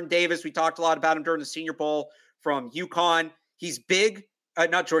guys. Jordan Davis, we talked a lot about him during the Senior Bowl from UConn. He's big.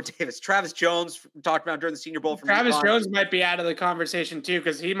 Not Jordan Davis. Travis Jones, we talked about during the Senior Bowl from Travis UConn. Jones might be out of the conversation too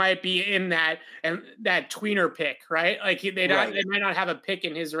because he might be in that tweener pick, right? Like they might not have a pick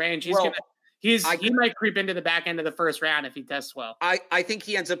in his range. He might creep into the back end of the first round if he tests well. I think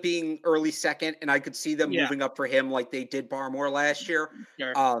he ends up being early second, and I could see them moving up for him like they did Barmore last year.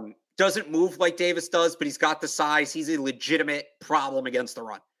 Sure. Doesn't move like Davis does, but he's got the size. He's a legitimate problem against the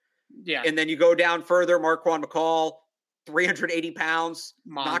run. Yeah. And then you go down further, Marquand McCall, 380 pounds,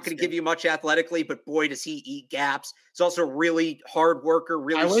 Monster. Not going to give you much athletically, but boy, does he eat gaps. He's also a really hard worker,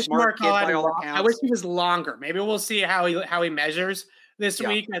 really smart kid by all accounts. I wish he was longer. Maybe we'll see how he measures this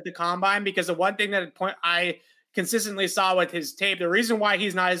week at the combine, because the one thing that I consistently saw with his tape, the reason why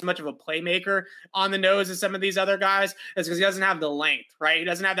he's not as much of a playmaker on the nose as some of these other guys is because he doesn't have the length, right? He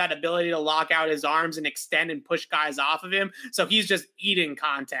doesn't have that ability to lock out his arms and extend and push guys off of him. So he's just eating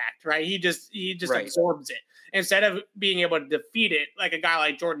contact, right? He just absorbs it. Instead of being able to defeat it like a guy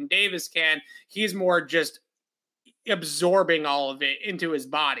like Jordan Davis can, he's more just absorbing all of it into his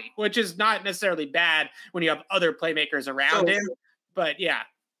body, which is not necessarily bad when you have other playmakers around him. But yeah,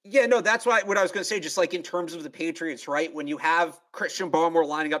 no, that's what I was going to say. Just like in terms of the Patriots, right? When you have Christian Barmore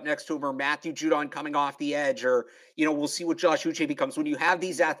lining up next to him, or Matthew Judon coming off the edge, or we'll see what Josh Uche becomes. When you have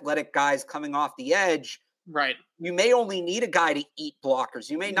these athletic guys coming off the edge, right? You may only need a guy to eat blockers.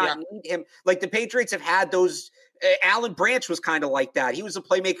 You may not need him. Like the Patriots have had those. Alan Branch was kind of like that. He was a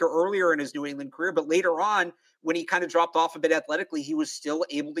playmaker earlier in his New England career, but later on, when he kind of dropped off a bit athletically, he was still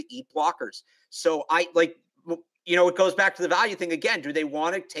able to eat blockers. So it goes back to the value thing again. Do they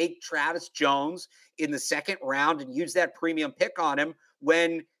want to take Travis Jones in the second round and use that premium pick on him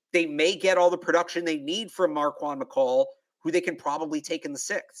when they may get all the production they need from Marquand McCall, who they can probably take in the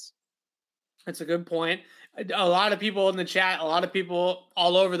 6th? That's a good point. A lot of people in the chat, a lot of people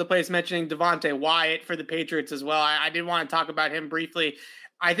all over the place mentioning Devontae Wyatt for the Patriots as well. I did want to talk about him briefly.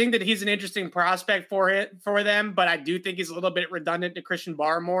 I think that he's an interesting prospect for them, but I do think he's a little bit redundant to Christian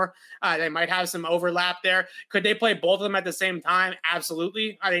Barmore. They might have some overlap there. Could they play both of them at the same time?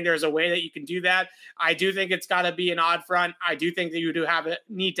 Absolutely. I think there's a way that you can do that. I do think it's got to be an odd front. I do think that you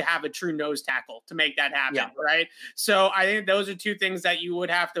need to have a true nose tackle to make that happen, right? So I think those are two things that you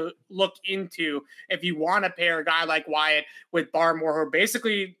would have to look into if you want to pair a guy like Wyatt with Barmore, who are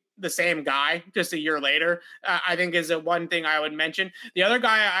basically the same guy just a year later, I think is one thing I would mention. The other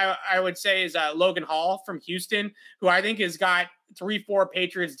guy I would say is Logan Hall from Houston, who I think has got 3-4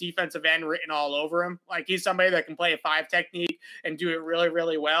 Patriots defensive end written all over him. Like he's somebody that can play a 5 technique and do it really,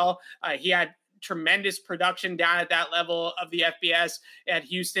 really well. He had tremendous production down at that level of the FBS at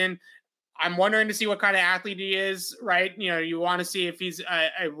Houston. I'm wondering to see what kind of athlete he is, right? You want to see if he's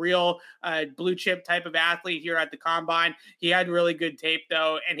a real blue chip type of athlete here at the combine. He had really good tape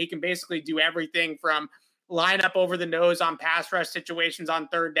though, and he can basically do everything from line up over the nose on pass rush situations on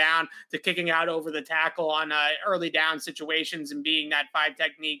third down to kicking out over the tackle on early down situations and being that 5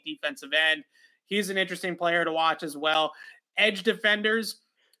 technique defensive end. He's an interesting player to watch as well. Edge defenders,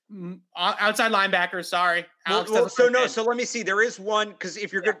 outside linebackers, sorry. So let me see. There is one, because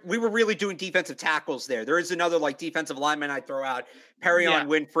if you're good, we were really doing defensive tackles there. There is another defensive lineman I throw out, Perrion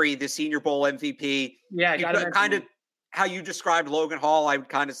Winfrey, the Senior Bowl MVP. Yeah, kind of how you described Logan Hall. I would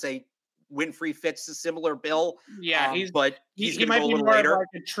kind of say Winfrey fits a similar bill. Yeah, but he's he going to go a little more later.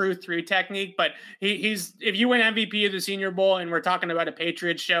 Like a true through technique, but he's if you win MVP of the Senior Bowl and we're talking about a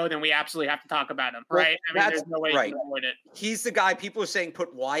Patriots show, then we absolutely have to talk about him, right? I mean, there's no way you can avoid it. He's the guy people are saying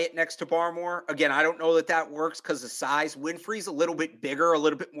put Wyatt next to Barmore. Again, I don't know that works because of size. Winfrey's a little bit bigger, a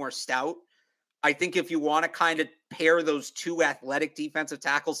little bit more stout. I think if you want to kind of pair those two athletic defensive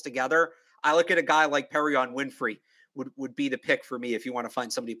tackles together, I look at a guy like Perion Winfrey would be the pick for me if you want to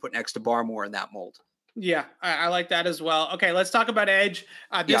find somebody to put next to Barmore in that mold. Yeah, I like that as well. Okay, let's talk about edge.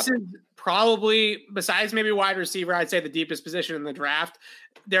 This is probably, besides maybe wide receiver, I'd say the deepest position in the draft.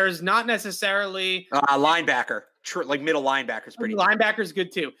 There's not necessarily linebacker, like middle linebacker is pretty. Linebacker's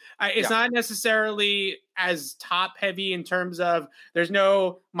good too. It's not necessarily as top heavy in terms of there's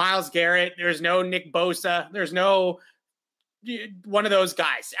no Myles Garrett, there's no Nick Bosa, there's no one of those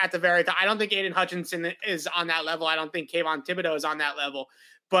guys at the very top. I don't think Aiden Hutchinson is on that level. I don't think Kayvon Thibodeau is on that level.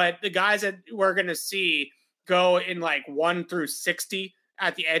 But the guys that we're going to see go in like 1 through 60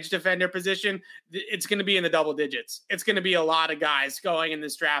 at the edge defender position, it's going to be in the double digits. It's going to be a lot of guys going in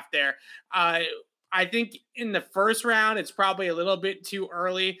this draft there. I think in the first round, it's probably a little bit too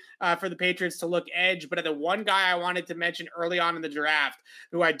early for the Patriots to look edge. But the one guy I wanted to mention early on in the draft,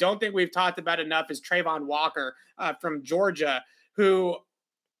 who I don't think we've talked about enough, is Travon Walker from Georgia, who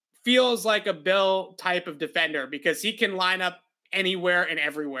feels like a Bill type of defender because he can line up anywhere and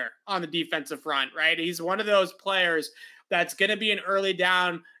everywhere on the defensive front, right? He's one of those players that's going to be an early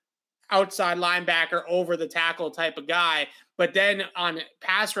down outside linebacker over the tackle type of guy. But then on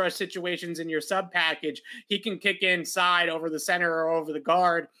pass rush situations in your sub package, he can kick inside over the center or over the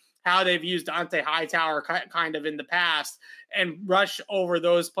guard, how they've used Dont'a Hightower kind of in the past, and rush over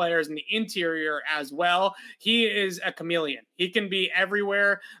those players in the interior as well. He is a chameleon. He can be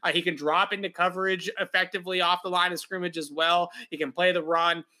everywhere. He can drop into coverage effectively off the line of scrimmage as well. He can play the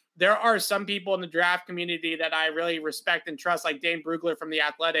run. There are some people in the draft community that I really respect and trust, like Dane Brugler from The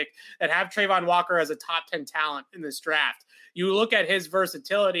Athletic, that have Travon Walker as a top 10 talent in this draft. You look at his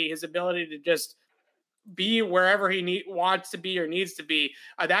versatility, his ability to just be wherever he wants to be or needs to be.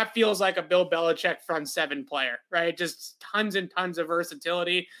 That feels like a Bill Belichick front seven player, right? Just tons and tons of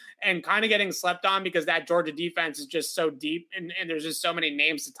versatility and kind of getting slept on because that Georgia defense is just so deep and there's just so many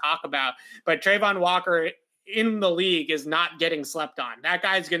names to talk about. But Travon Walker in the league is not getting slept on. That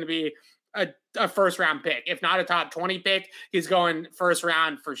guy's going to be a first round pick. If not a top 20 pick, he's going first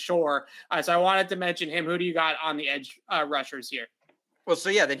round for sure. So I wanted to mention him. Who do you got on the edge rushers here? Well, so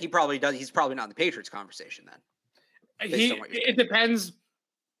yeah, then he probably does. He's probably not in the Patriots conversation then. It depends.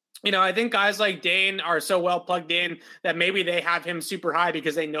 You know, I think guys like Dane are so well plugged in that maybe they have him super high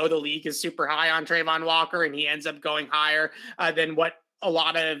because they know the league is super high on Travon Walker and he ends up going higher than what a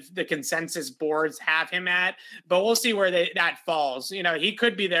lot of the consensus boards have him at, but we'll see where that falls. You know, he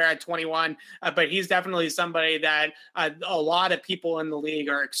could be there at 21, but he's definitely somebody that a lot of people in the league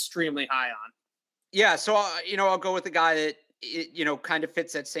are extremely high on. Yeah. So, I'll go with the guy that, kind of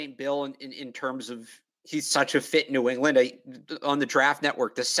fits that same bill in terms of he's such a fit in New England. On the Draft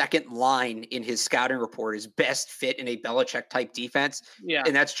Network, the second line in his scouting report is best fit in a Belichick type defense. Yeah.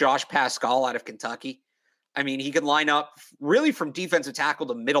 And that's Josh Pascal out of Kentucky. I mean, he can line up really from defensive tackle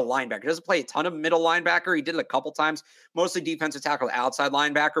to middle linebacker. He doesn't play a ton of middle linebacker. He did it a couple times, mostly defensive tackle to outside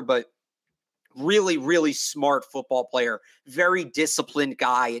linebacker, but really, really smart football player, very disciplined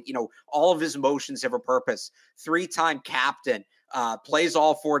guy. All of his motions have a purpose. 3-time captain, plays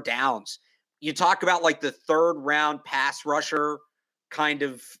all 4 downs. You talk about like the third round pass rusher kind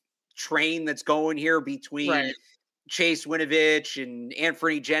of train that's going here between Chase Winovich and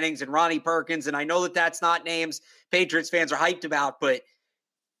Anthony Jennings and Ronnie Perkins. And I know that that's not names Patriots fans are hyped about, but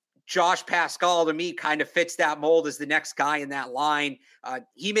Josh Pascal to me kind of fits that mold as the next guy in that line.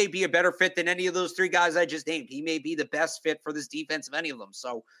 He may be a better fit than any of those 3 guys I just named. He may be the best fit for this defense of any of them.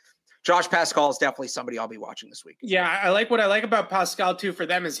 So Josh Pascal is definitely somebody I'll be watching this week. Yeah, what I like about Pascal too for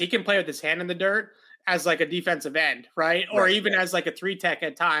them is he can play with his hand in the dirt as like a defensive end, right? Or even as like a 3-tech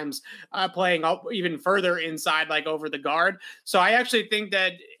at times, playing up even further inside, like over the guard. So I actually think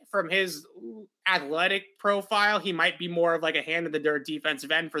that from his athletic profile, he might be more of like a hand in the dirt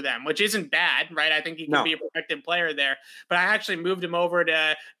defensive end for them, which isn't bad, right? I think he can be a productive player there, but I actually moved him over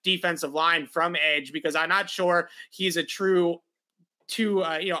to defensive line from edge because I'm not sure he's a true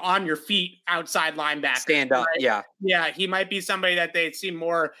on your feet outside linebacker. Stand up. Right? Yeah. He might be somebody that they see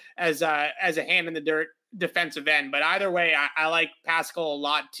more as a hand in the dirt defensive end, but either way, I like Pascal a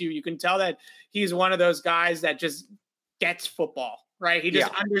lot too. You can tell that he's one of those guys that just gets football, right? He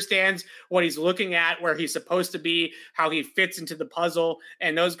just understands what he's looking at, where he's supposed to be, how he fits into the puzzle.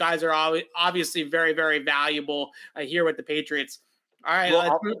 And those guys are obviously very, very valuable here with the Patriots. All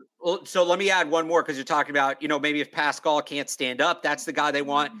right. So let me add one more, because you're talking about, maybe if Pascal can't stand up, that's the guy they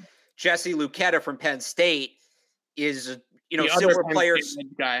want. Jesse Luketa from Penn State is, similar players. Edge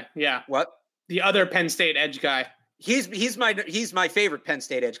guy. Yeah. What? The other Penn State edge guy. He's my favorite Penn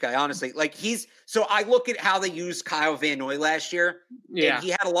State edge guy, honestly. So I look at how they used Kyle Van Noy last year. Yeah. And he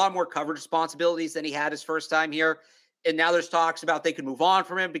had a lot more coverage responsibilities than he had his first time here. And now there's talks about they could move on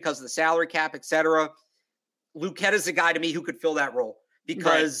from him because of the salary cap, et cetera. Luketa's a guy to me who could fill that role,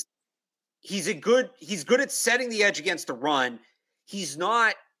 because he's good at setting the edge against the run.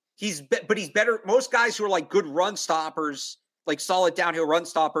 But he's better. Most guys who are like good run stoppers, like solid downhill run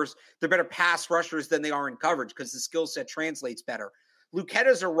stoppers, they're better pass rushers than they are in coverage, because the skill set translates better.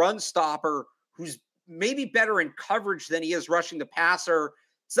 Luketa's a run stopper who's maybe better in coverage than he is rushing the passer.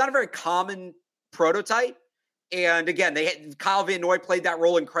 It's not a very common prototype. And again, Kyle Van Noy played that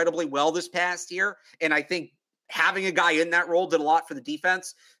role incredibly well this past year. And I think having a guy in that role did a lot for the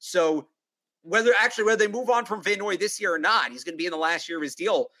defense. So whether they move on from Van Noy this year or not, he's going to be in the last year of his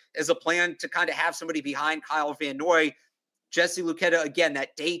deal, as a plan to kind of have somebody behind Kyle Van Noy. Jesse Luketa, again,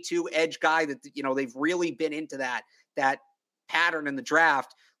 that day 2 edge guy that, they've really been into that pattern in the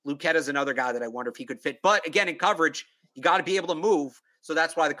draft. Luketa's another guy that I wonder if he could fit. But again, in coverage, you got to be able to move. So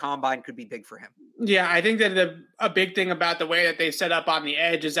that's why the combine could be big for him. Yeah, I think that a big thing about the way that they set up on the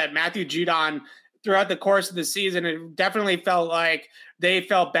edge is that Matthew Judon, throughout the course of the season, it definitely felt like they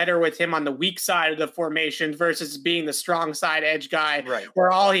felt better with him on the weak side of the formation versus being the strong side edge guy, right,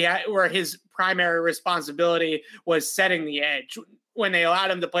 where his primary responsibility was setting the edge. When they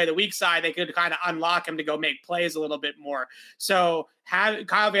allowed him to play the weak side, they could kind of unlock him to go make plays a little bit more. So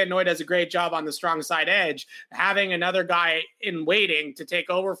Kyle Van Noy does a great job on the strong side edge. Having another guy in waiting to take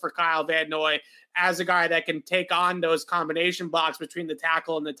over for Kyle Van Noy as a guy that can take on those combination blocks between the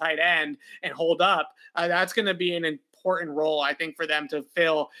tackle and the tight end and hold up, that's going to be an important role, I think, for them to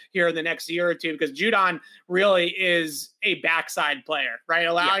fill here in the next year or two, because Judon really is a backside player, right?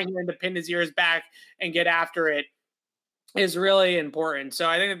 Allowing him to pin his ears back and get after it is really important. So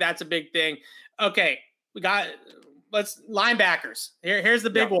I think that's a big thing. Okay, linebackers. Here's the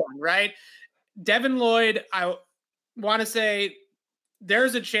big one, right? Devin Lloyd, I want to say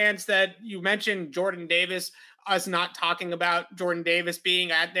there's a chance that you mentioned Jordan Davis, us not talking about Jordan Davis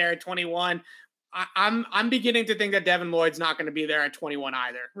being at 21. I'm beginning to think that Devin Lloyd's not going to be there at 21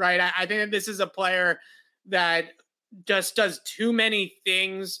 either, right? I think that this is a player that just does too many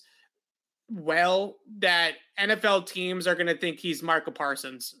things well that NFL teams are going to think he's Micah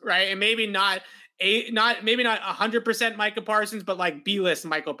Parsons, right? And maybe not 100% Micah Parsons, but like B-list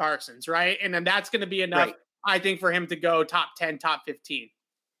Michael Parsons, right? And then that's going to be enough, I think, for him to go top 10, top 15.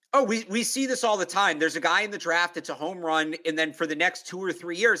 Oh, we see this all the time. There's a guy in the draft that's a home run, and then for the next 2 or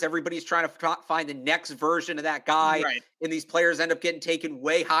 3 years, everybody's trying to find the next version of that guy. Right. And these players end up getting taken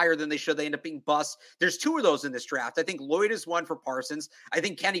way higher than they should. They end up being busts. There's 2 of those in this draft. I think Lloyd is one for Parsons. I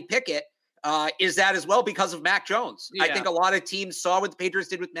think Kenny Pickett is that as well because of Mac Jones. Yeah. I think a lot of teams saw what the Patriots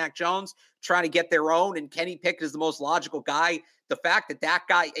did with Mac Jones, trying to get their own, and Kenny Pickett is the most logical guy. The fact that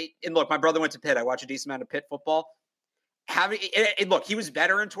guy, and look, my brother went to Pitt. I watch a decent amount of Pitt football. Look, he was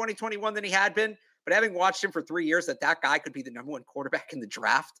better in 2021 than he had been, but having watched him for 3 years, that guy could be the number 1 quarterback in the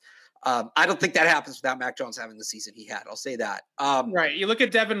draft. I don't think that happens without Mac Jones having the season he had. I'll say that. Right. You look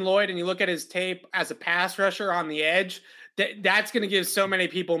at Devin Lloyd and you look at his tape as a pass rusher on the edge. That's going to give so many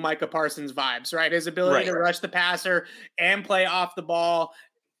people Micah Parsons vibes, right? His ability to rush the passer and play off the ball.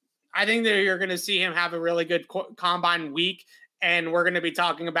 I think that you're going to see him have a really good combine week, and we're going to be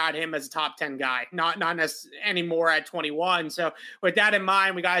talking about him as a top 10 guy, not anymore at 21. So with that in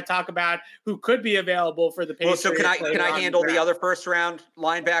mind, we got to talk about who could be available for the Patriots. Well, so can I handle the other first round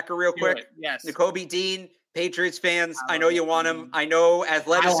linebacker real quick? Yes. Nakobe Dean, Patriots fans. I know you want him. I know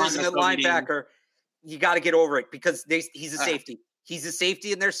athleticism at linebacker. You got to get over it, because he's a safety. He's a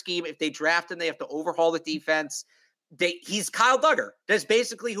safety in their scheme. If they draft him, they have to overhaul the defense. He's Kyle Duggar. That's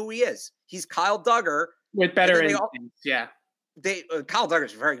basically who he is. He's Kyle Duggar with better instincts. Kyle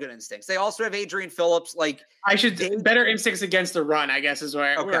Duggar's very good instincts. They also have Adrian Phillips. Better instincts against the run, I guess, is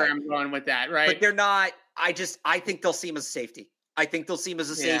where I'm going with that, right? But they're not. I think they'll see him as a safety.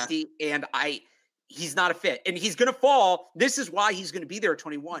 And he's not a fit, and he's going to fall. This is why he's going to be there at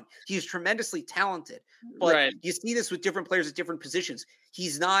 21. He's tremendously talented, but you see this with different players at different positions.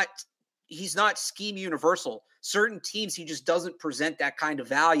 He's not scheme universal. Certain teams, he just doesn't present that kind of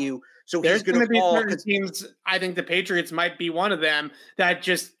value. So he's going to fall. Certain teams, I think the Patriots might be one of them, that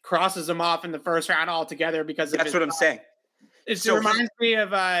just crosses him off in the first round altogether because that's what I'm saying. It reminds me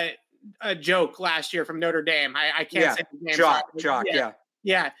of a joke last year from Notre Dame. I can't say his name. Jock.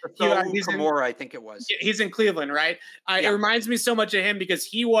 Yeah. So Kimura, I think it was. He's in Cleveland, right? It reminds me so much of him because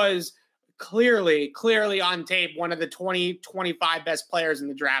he was clearly on tape one of the 25 best players in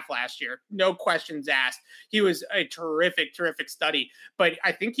the draft last year. No questions asked. He was a terrific study. But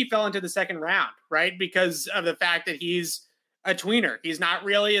I think he fell into the second round, right? Because of the fact that he's a tweener. He's not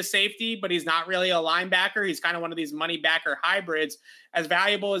really a safety, but he's not really a linebacker. He's kind of one of these money backer hybrids. As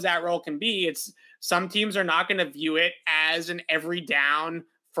valuable as that role can be, it's some teams are not going to view it as an every down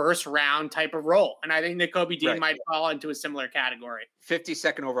first round type of role. And I think that Kobe Dean might fall into a similar category.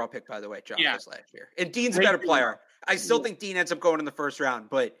 52nd overall pick, by the way, John, was last year. And Dean's a better player. I still think Dean ends up going in the first round,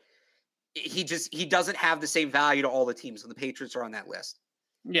 but he doesn't have the same value to all the teams, and the Patriots are on that list.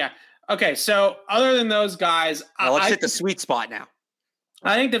 Yeah. Okay. So other than those guys, let's hit the sweet spot now.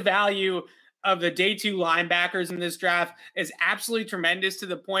 I think the value of the day 2 linebackers in this draft is absolutely tremendous, to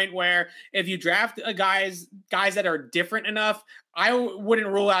the point where if you draft guys that are different enough, I wouldn't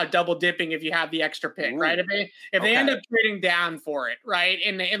rule out double dipping if you have the extra pick, right? If they end up trading down for it, right?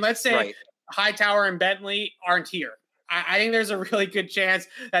 And let's say Hightower and Bentley aren't here. I think there's a really good chance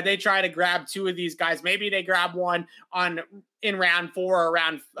that they try to grab 2 of these guys. Maybe they grab one in round 4 or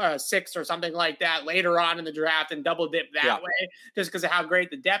round 6 or something like that later on in the draft and double dip that way, just because of how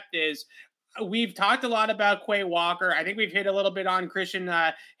great the depth is. We've talked a lot about Quay Walker. I think we've hit a little bit on Christian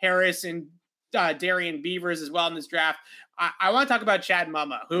Harris and Darian Beavers as well in this draft. I want to talk about Chad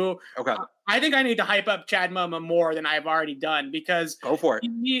Muma, who I think I need to hype up Chad Muma more than I've already done, because go for it.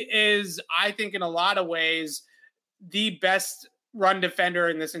 He is, I think, in a lot of ways, the best run defender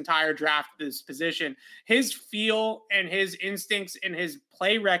in this entire draft, this position. His feel and his instincts and his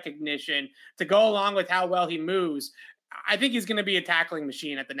play recognition to go along with how well he moves, I think he's going to be a tackling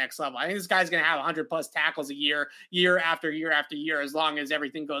machine at the next level. I think this guy's going to have 100 plus tackles a year after year after year, as long as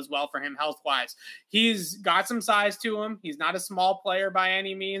everything goes well for him health wise. He's got some size to him. He's not a small player by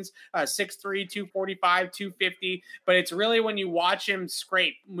any means, 6'3", 245, 250, but it's really when you watch him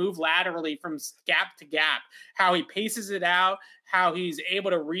move laterally from gap to gap, how he paces it out, how he's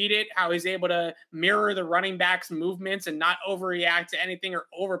able to read it, how he's able to mirror the running back's movements and not overreact to anything or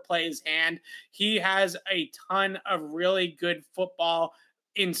overplay his hand. He has a ton of really good football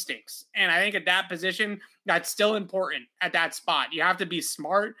instincts. And I think at that position, that's still important at that spot. You have to be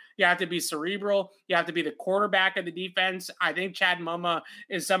smart. You have to be cerebral. You have to be the quarterback of the defense. I think Chad Muma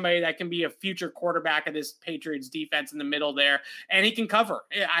is somebody that can be a future quarterback of this Patriots defense in the middle there. And he can cover.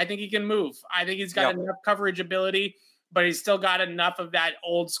 I think he can move. I think he's got enough coverage ability, but he's still got enough of that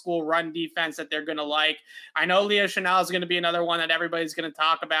old school run defense that they're going to like. I know Leo Chenal is going to be another one that everybody's going to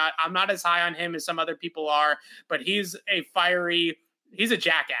talk about. I'm not as high on him as some other people are, but he's a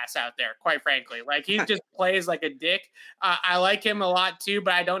jackass out there, quite frankly. Like, he just plays like a dick. I like him a lot too,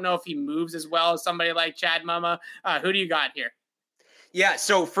 but I don't know if he moves as well as somebody like Chad Muma. Who do you got here? Yeah.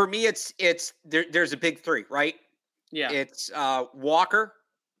 So for me, there's a big 3, right? Yeah. It's Walker,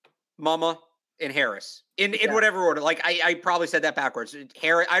 Muma, and Harris in whatever order. Like I probably said that backwards.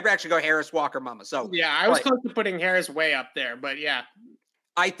 Harris, I'd actually go Harris, Walker, Muma. So yeah, I was close to putting Harris way up there, but yeah,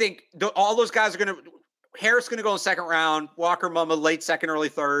 I think all those guys are Harris going to go in the second round. Walker, Muma, late second, early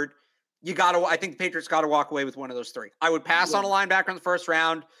third. I think the Patriots got to walk away with one of those 3. I would pass on a linebacker in the first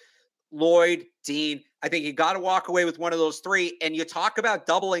round. Lloyd, Dean. I think you got to walk away with one of those 3. And you talk about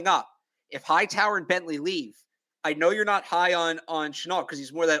doubling up. If Hightower and Bentley leave, I know you're not high on Chenal because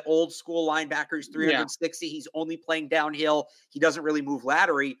he's more that old school linebacker. He's 360. He's only playing downhill. He doesn't really move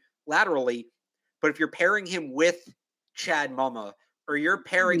laterally. But if you're pairing him with Chad Muma, or you're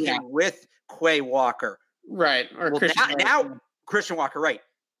pairing him with Quay Walker, right? Or now Christian Walker, right?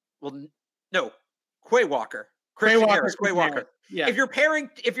 Well, no, Quay Walker, Quay Walker. Yeah. If you're pairing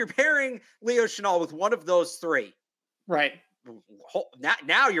Leo Chenal with one of those 3, right?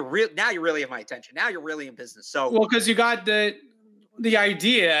 Now you're really have my attention. Now you're really in business. So because you got the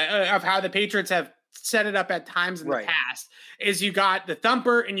idea of how the Patriots have set it up at times in the past is you got the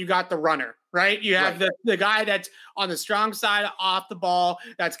thumper and you got the runner, right? You have the guy that's on the strong side off the ball,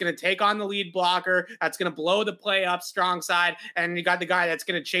 that's going to take on the lead blocker, that's going to blow the play up strong side, and you got the guy that's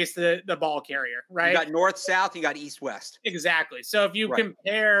going to chase the ball carrier, right? You got north south, you got east west. Exactly. So if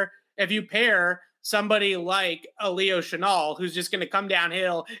you pair somebody like a Leo Chenal, who's just going to come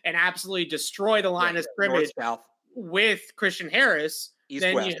downhill and absolutely destroy the line of scrimmage with Christian Harris,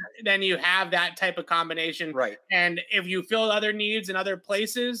 then you have that type of combination. Right. And if you fill other needs in other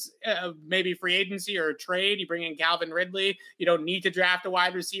places, maybe free agency or a trade, you bring in Calvin Ridley, you don't need to draft a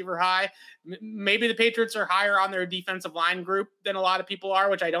wide receiver high. Maybe the Patriots are higher on their defensive line group than a lot of people are,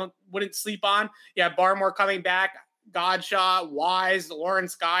 which wouldn't sleep on. You have Barmore coming back, Godshaw, Wise,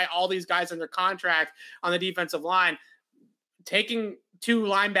 Lawrence Guy, all these guys under contract on the defensive line. Taking two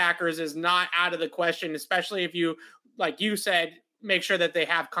linebackers is not out of the question, especially if you, like you said, make sure that they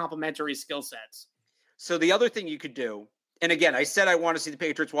have complementary skill sets. So the other thing you could do, and again, I said I want to see the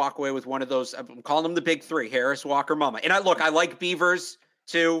Patriots walk away with one of those. I'm calling them the big three: Harris, Walker, Mama. And I like Beavers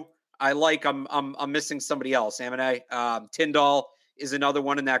too. I'm missing somebody else. Amine, Tyndall is another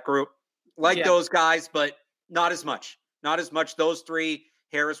one in that group. Those guys, but not as much. Not as much. Those three: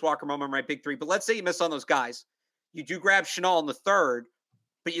 Harris, Walker, Mama, are my big three. But let's say you miss on those guys. You do grab Chenal in the third,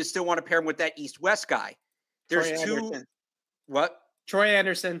 but you still want to pair him with that East-West guy. There's Troy two. Anderson. What? Troy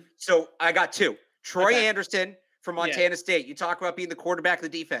Anderson. So I got two. Troy Anderson from Montana State. You talk about being the quarterback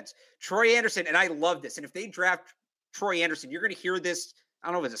of the defense. Troy Anderson, and I love this. And if they draft Troy Anderson, you're going to hear this, I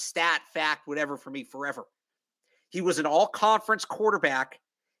don't know if it's a stat, fact, whatever, for me forever. He was an all-conference quarterback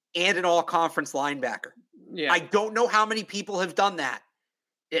and an all-conference linebacker. Yeah. I don't know how many people have done that,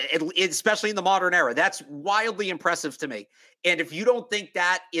 especially in the modern era. That's wildly impressive to me. And if you don't think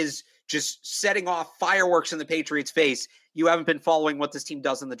that is just setting off fireworks in the Patriots' face, you haven't been following what this team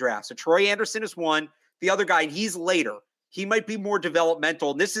does in the draft. So Troy Anderson is one. The other guy, he's later. He might be more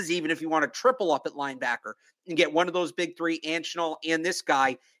developmental. And this is even if you want to triple up at linebacker and get one of those big three, Chenal and this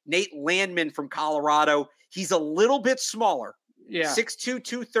guy, Nate Landman from Colorado. He's a little bit smaller. Yeah. 6'2",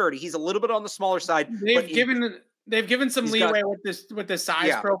 230. He's a little bit on the smaller side. They've given some leeway with the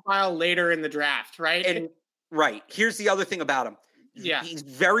size profile later in the draft, right? And right. Here's the other thing about him. Yeah. He's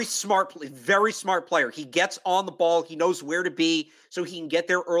very smart player. He gets on the ball. He knows where to be so he can get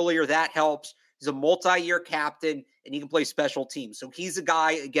there earlier. That helps. He's a multi-year captain and he can play special teams. So he's a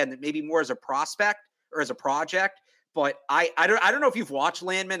guy, again, that maybe more as a prospect or as a project. But I don't know if you've watched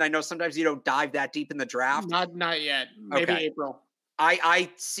Landman. I know sometimes you don't dive that deep in the draft. Not yet. Maybe April. I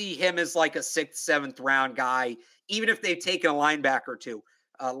see him as like a 6th, 7th round guy, even if they've taken a linebacker or two,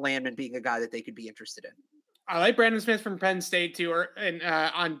 Landman being a guy that they could be interested in. I like Brandon Smith from Penn State too,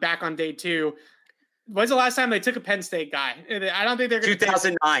 on day 2. When's the last time they took a Penn State guy? I don't think they're going to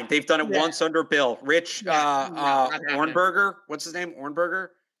 2009. They've done it once under Bill. Rich Ornberger. What's his name? Ornberger?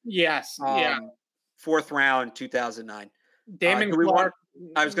 Yes. 4th round, 2009. Damon Clark.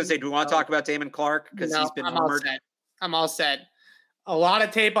 I was going to say, do we want to talk about Damon Clark? Because he's been rumored. I'm all set. A lot of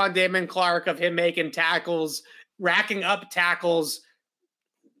tape on Damon Clark of him making tackles, racking up tackles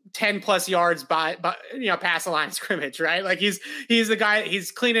 10 plus yards by past the line of scrimmage, right? Like he's the guy, he's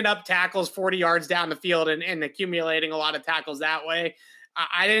cleaning up tackles 40 yards down the field and accumulating a lot of tackles that way.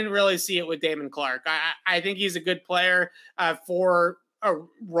 I didn't really see it with Damon Clark. I think he's a good player for a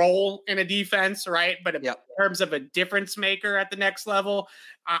role in a defense, right? But in terms of a difference maker at the next level,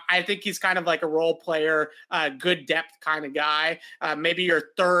 I think he's kind of like a role player, good depth kind of guy. Maybe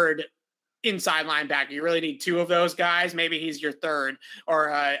your third inside linebacker. You really need 2 of those guys. Maybe he's your third or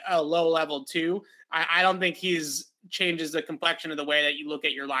a low level 2. I don't think he's changes the complexion of the way that you look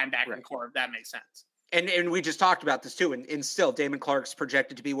at your linebacking core, if that makes sense. And we just talked about this too. And still, Damon Clark's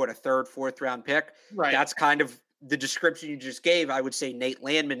projected to be a 3rd, 4th round pick. Right. That's kind of the description you just gave. I would say Nate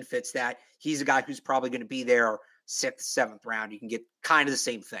Landman fits that. He's a guy who's probably going to be there 6th, 7th round. You can get kind of the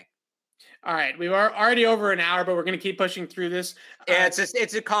same thing. All right, we are already over an hour, but we're going to keep pushing through this. Yeah,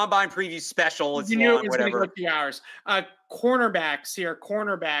 it's a combine preview special. It's long, whatever. It's 2 hours. Cornerbacks here,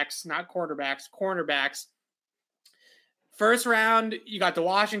 not quarterbacks, cornerbacks. First round, you got the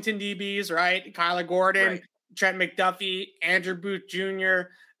Washington DBs, right? Kyler Gordon, Trent McDuffie, Andrew Booth Jr.,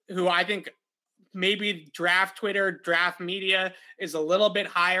 who I think maybe draft Twitter, draft media is a little bit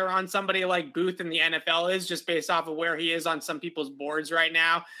higher on somebody like Booth than the NFL is, just based off of where he is on some people's boards right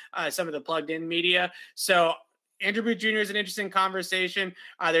now, some of the plugged in media. So Andrew Booth Jr. is an interesting conversation.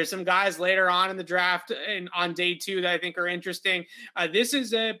 There's some guys later on in the draft and on day 2 that I think are interesting. This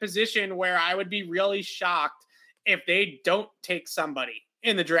is a position where I would be really shocked if they don't take somebody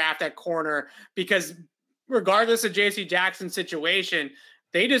in the draft at corner, because regardless of JC Jackson's situation,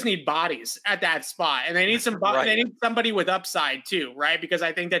 they just need bodies at that spot, and they need they need somebody with upside too, right? Because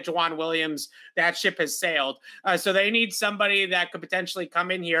I think that Juwan Williams, that ship has sailed. So they need somebody that could potentially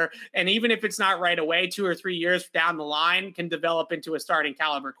come in here, and even if it's not right away, 2 or 3 years down the line, can develop into a starting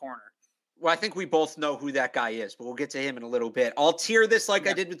caliber corner. Well, I think we both know who that guy is, but we'll get to him in a little bit. I'll tier this like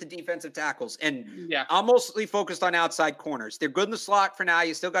I did with the defensive tackles, and I'm mostly focused on outside corners. They're good in the slot for now.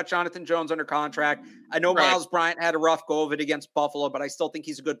 You still got Jonathan Jones under contract. I know Miles Bryant had a rough go of it against Buffalo, but I still think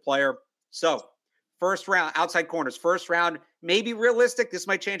he's a good player. So, first round, outside corners. First round, maybe realistic. This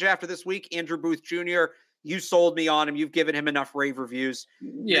might change after this week. Andrew Booth Jr., you sold me on him. You've given him enough rave reviews.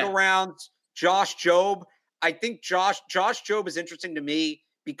 Middle rounds, Josh Jobe. I think Josh Jobe is interesting to me,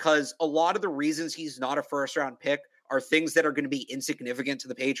 because a lot of the reasons he's not a first-round pick are things that are going to be insignificant to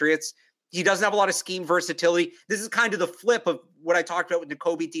the Patriots. He doesn't have a lot of scheme versatility. This is kind of the flip of what I talked about with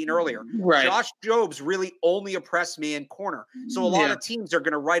Nakobe Dean earlier. Right. Josh Jobs really only a press man corner. So a lot of teams are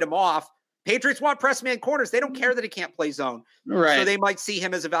going to write him off. Patriots want press man corners. They don't care that he can't play zone. Right. So they might see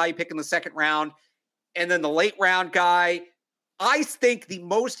him as a value pick in the second round. And then the late round guy, I think the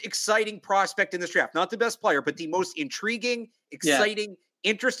most exciting prospect in this draft, not the best player, but the most intriguing, exciting,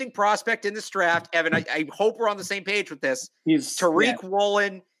 interesting prospect in this draft. Evan, I hope we're on the same page with this. He's Tariq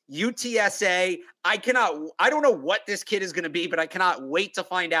Woolen, UTSA. I don't know what this kid is going to be, but I cannot wait to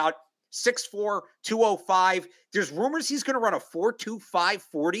find out. 6'4", 205. There's rumors he's going to run a 4.25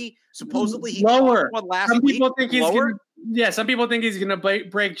 40. Supposedly he lower one last some week. People think lower? Some people think he's going to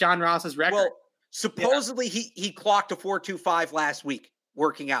break John Ross's record. Well, supposedly he clocked a 4.25 last week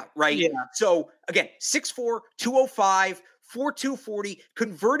working out, right? Yeah. So again, 6'4", 205, 4.2 40,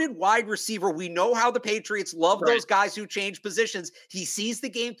 converted wide receiver. We know how the Patriots love those guys who change positions. He sees the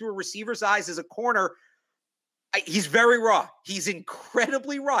game through a receiver's eyes as a corner. He's very raw. He's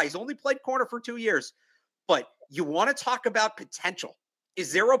incredibly raw. He's only played corner for 2 years. But you want to talk about potential.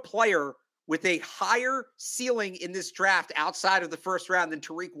 Is there a player with a higher ceiling in this draft outside of the first round than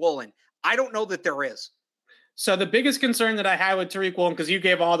Tariq Woolen? I don't know that there is. So the biggest concern that I have with Tariq Woolen, because you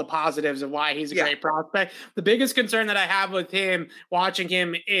gave all the positives of why he's a great prospect, the biggest concern that I have with him, watching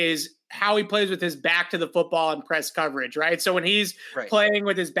him, is how he plays with his back to the football and press coverage, right? So when he's playing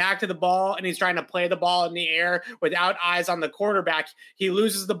with his back to the ball and he's trying to play the ball in the air without eyes on the quarterback, he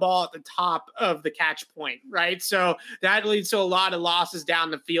loses the ball at the top of the catch point, right? So that leads to a lot of losses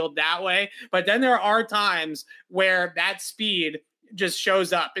down the field that way. But then there are times where that speed just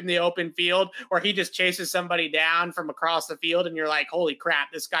shows up in the open field, or he just chases somebody down from across the field and you're like, holy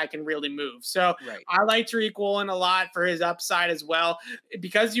crap, this guy can really move. So I like Tariq Woolen a lot for his upside as well.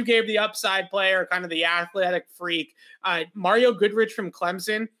 Because you gave the upside player kind of the athletic freak, Mario Goodrich from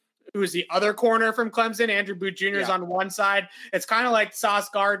Clemson, who's the other corner from Clemson. Andrew Booth Jr. is on one side. It's kind of like Sauce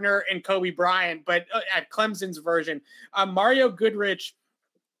Gardner and Kobe Bryant, but at Clemson's version. Mario Goodrich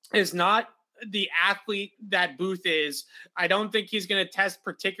is not the athlete that Booth is. I don't think he's going to test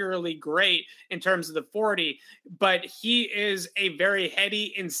particularly great in terms of the 40, but he is a very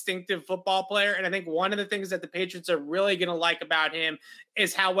heady, instinctive football player. And I think one of the things that the Patriots are really going to like about him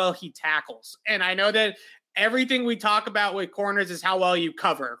is how well he tackles. And I know that everything we talk about with corners is how well you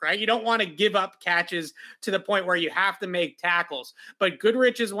cover, right? You don't want to give up catches to the point where you have to make tackles. But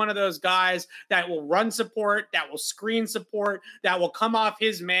Goodrich is one of those guys that will run support, that will screen support, that will come off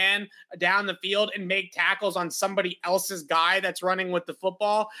his man down the field and make tackles on somebody else's guy that's running with the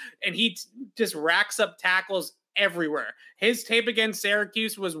football. And he just racks up tackles everywhere. His tape against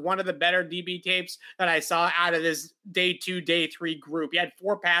Syracuse was one of the better DB tapes that I saw out of this day 2, day 3 group. He had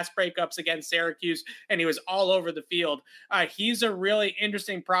 4 pass breakups against Syracuse, and he was all over the field. He's a really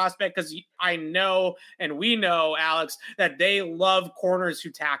interesting prospect because I know, and we know, Alex, that they love corners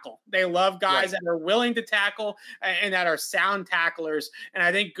who tackle. They love guys that are willing to tackle and that are sound tacklers. And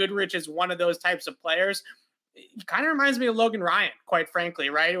I think Goodrich is one of those types of players. He kind of reminds me of Logan Ryan, quite frankly,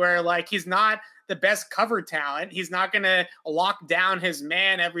 right? Where like he's not the best cover talent. He's not going to lock down his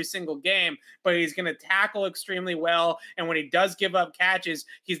man every single game, but he's going to tackle extremely well. And when he does give up catches,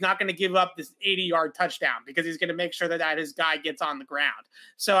 he's not going to give up this 80-yard touchdown because he's going to make sure that his guy gets on the ground.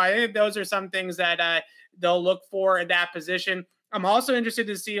 So I think those are some things that they'll look for in that position. I'm also interested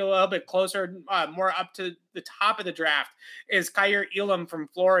to see a little bit closer, more up to the top of the draft, is Kaiir Elam from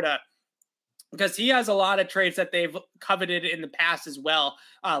Florida, because he has a lot of traits that they've coveted in the past as well.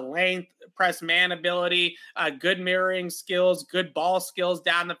 Length, press man ability, good mirroring skills, good ball skills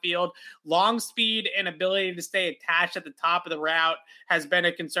down the field. Long speed and ability to stay attached at the top of the route has been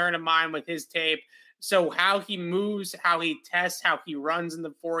a concern of mine with his tape. So how he moves, how he tests, how he runs in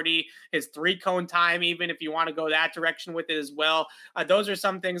the 40, his 3-cone time, even if you want to go that direction with it as well. Those are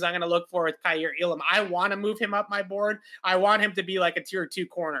some things I'm going to look for with Kaiir Elam. I want to move him up my board. I want him to be like a tier 2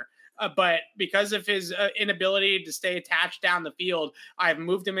 corner. But because of his inability to stay attached down the field, I've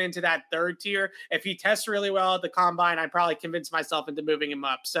moved him into that 3rd tier. If he tests really well at the combine, I'd probably convince myself into moving him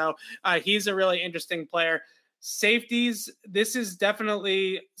up. So he's a really interesting player. Safeties, this is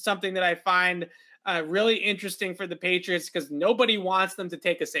definitely something that I find really interesting for the Patriots because nobody wants them to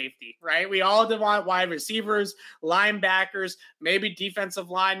take a safety, right? We all want wide receivers, linebackers, maybe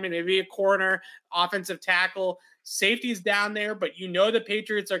defensive linemen, maybe a corner, offensive tackle. Safety's down there, but you know the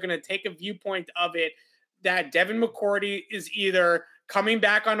Patriots are going to take a viewpoint of it that Devin McCourty is either coming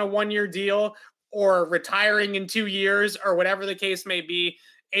back on a 1-year deal or retiring in 2 years or whatever the case may be.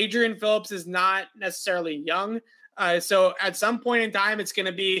 Adrian Phillips is not necessarily young. So at some point in time, it's going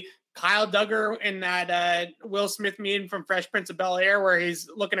to be Kyle Duggar in that Will Smith meme from Fresh Prince of Bel-Air where he's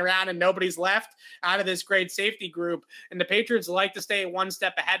looking around and nobody's left out of this great safety group. And the Patriots like to stay one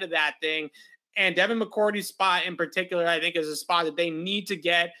step ahead of that thing. And Devin McCourty's spot in particular, I think, is a spot that they need to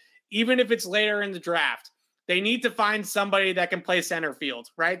get, even if it's later in the draft. They need to find somebody that can play center field,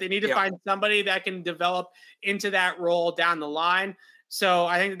 right? They need to find somebody that can develop into that role down the line. So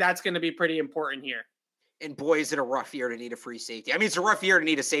I think that's going to be pretty important here. And boy, is it a rough year to need a free safety. I mean, it's a rough year to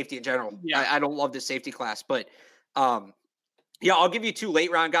need a safety in general. Yeah. I don't love the safety class, but I'll give you 2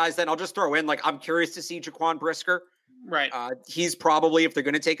 late round guys. Then I'll just throw in, I'm curious to see Jaquan Brisker. Right. He's probably, if they're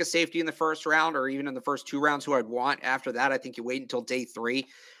going to take a safety in the first round or even in the first 2 rounds, who I'd want. After that, I think you wait until day 3.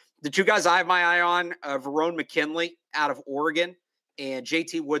 The 2 guys I have my eye on, Verone McKinley out of Oregon and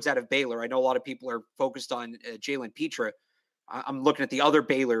JT Woods out of Baylor. I know a lot of people are focused on Jalen Petra. I'm looking at the other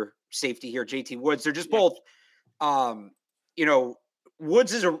Baylor safety here, JT Woods. They're just both,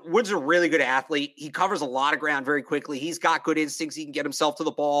 Woods is a really good athlete. He covers a lot of ground very quickly. He's got good instincts. He can get himself to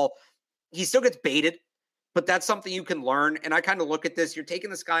the ball. He still gets baited, but that's something you can learn. And I kind of look at this. You're taking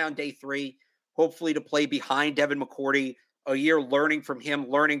this guy on day 3, hopefully to play behind Devin McCourty, a year learning from him,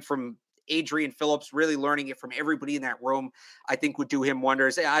 learning from Adrian Phillips, really learning it from everybody in that room, I think would do him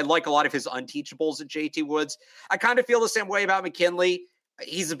wonders. I like a lot of his unteachables at JT Woods. I kind of feel the same way about McKinley.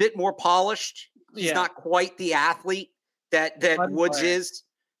 He's a bit more polished. He's not quite the athlete that Woods is.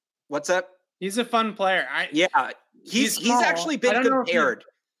 What's up? He's a fun player. He's actually been compared.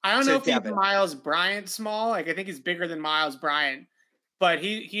 I don't know if he's Miles Bryant small. I think he's bigger than Miles Bryant. But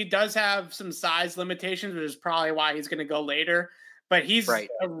he does have some size limitations, which is probably why he's going to go later. But he's a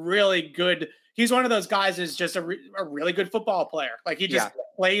really good – he's one of those guys who's just a really good football player. He just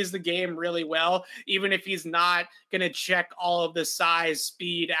plays the game really well, even if he's not going to check all of the size,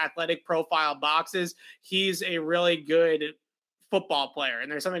 speed, athletic profile boxes. He's a really good football player,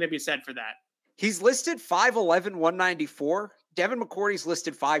 and there's something to be said for that. He's listed 5'11", 194. Devin McCourty's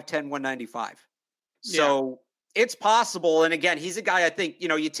listed 5'10", 195. So it's possible. And again, he's a guy I think,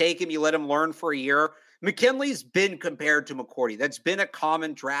 you take him, you let him learn for a year. McKinley's been compared to McCourty. That's been a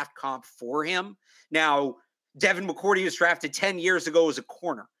common draft comp for him. Now, Devin McCourty was drafted 10 years ago as a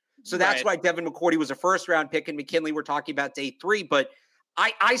corner. So that's why Devin McCourty was a first-round pick, and McKinley we're talking about day 3. But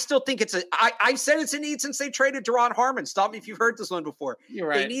I still think I've said it's a need since they traded Deron Harmon. Stop me if you've heard this one before. You're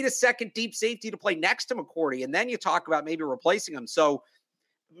right. They need a second deep safety to play next to McCourty, and then you talk about maybe replacing him. So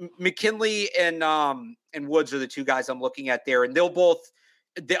McKinley and Woods are the 2 guys I'm looking at there, and they'll both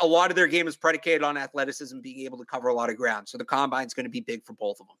a lot of their game is predicated on athleticism, being able to cover a lot of ground. So the combine's going to be big for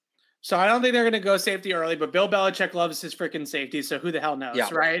both of them. So I don't think they're going to go safety early, but Bill Belichick loves his freaking safety. So who the hell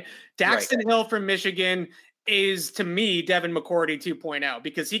knows, right? Daxton Hill from Michigan is, to me, Devin McCourty 2.0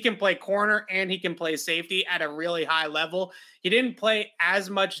 because he can play corner and he can play safety at a really high level. He didn't play as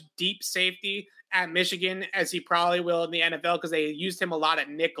much deep safety at Michigan as he probably will in the NFL because they used him a lot at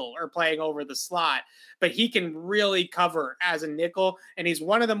nickel or playing over the slot. But he can really cover as a nickel, and he's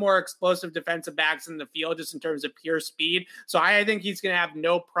one of the more explosive defensive backs in the field just in terms of pure speed. So I think he's going to have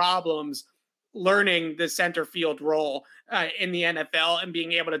no problems learning the center field role in the NFL and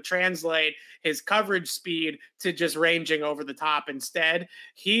being able to translate his coverage speed to just ranging over the top instead.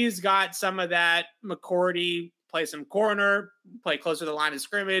 He's got some of that McCourty, play some corner, play closer to the line of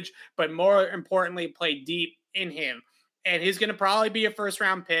scrimmage, but more importantly, play deep in him. And he's going to probably be a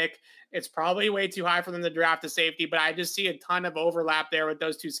first-round pick. It's probably way too high for them to draft a safety, but I just see a ton of overlap there with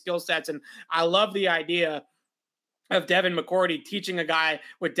those 2 skill sets. And I love the idea of Devin McCourty teaching a guy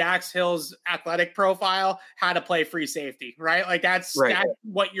with Dax Hill's athletic profile how to play free safety, right? That's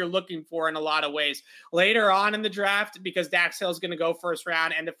what you're looking for in a lot of ways. Later on in the draft, because Dax Hill's going to go first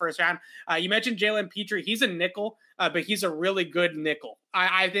round, end of first round. You mentioned Jalen Petra. He's a nickel, but he's a really good nickel.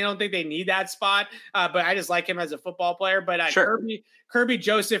 I don't think they need that spot, but I just like him as a football player. But Kirby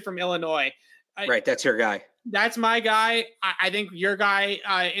Joseph from Illinois. That's your guy. That's my guy. I think your guy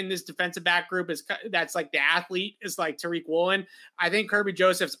in this defensive back group that's like the athlete is like Tariq Woolen. I think Kirby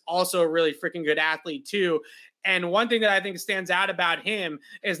Joseph's also a really freaking good athlete too. And one thing that I think stands out about him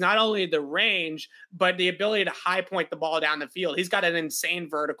is not only the range, but the ability to high point the ball down the field. He's got an insane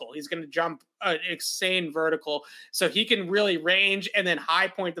vertical. He's going to jump an insane vertical. So he can really range and then high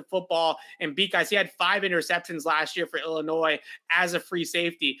point the football and beat guys. He had 5 interceptions last year for Illinois as a free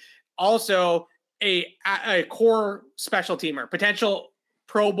safety. Also, a core special teamer, potential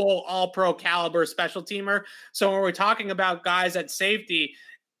Pro Bowl, all-pro caliber special teamer. So when we're talking about guys at safety,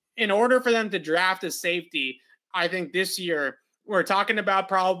 in order for them to draft a safety, I think this year we're talking about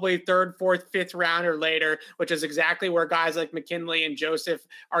probably 3rd, 4th, 5th round or later, which is exactly where guys like McKinley and Joseph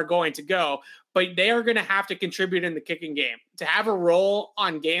are going to go. but they are going to have to contribute in the kicking game. To have a role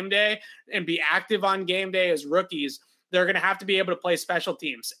on game day and be active on game day as rookies, they're going to have to be able to play special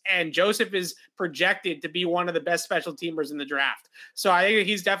teams. And Joseph is projected to be one of the best special teamers in the draft. So I think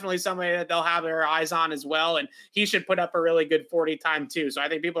he's definitely somebody that they'll have their eyes on as well. And he should put up a really good 40 time too. So I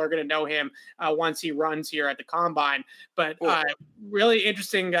think people are going to know him once he runs here at the combine. But really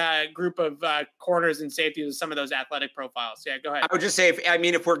interesting group of corners and safeties with some of those athletic profiles. Yeah, go ahead. I would just say,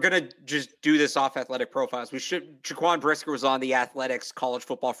 if we're going to just do this off athletic profiles, we should. Jaquan Brisker was on the Athletics College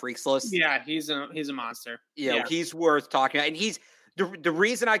Football Freaks list. Yeah, he's a monster. Yeah, he's worth talking about. And he's the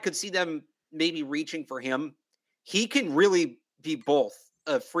reason I could see them maybe reaching for him. He can really be both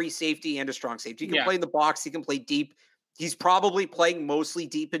a free safety and a strong safety. He can play in the box. He can play deep. He's probably playing mostly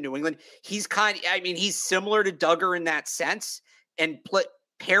deep in New England. He's he's similar to Duggar in that sense. And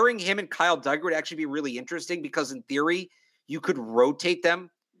pairing him and Kyle Duggar would actually be really interesting because in theory, you could rotate them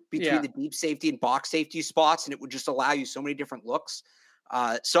between the deep safety and box safety spots, and it would just allow you so many different looks.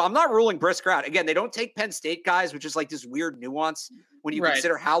 So I'm not ruling Brisker out. Again, they don't take Penn State guys, which is like this weird nuance when you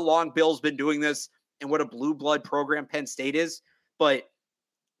consider how long Bill's been doing this and what a blue blood program Penn State is. But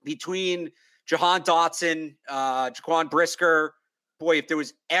between Jahan Dotson, Jaquan Brisker, boy, if there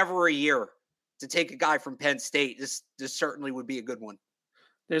was ever a year to take a guy from Penn State, this certainly would be a good one.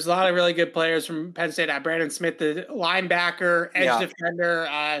 There's a lot of really good players from Penn State. Brandon Smith, the linebacker, edge defender.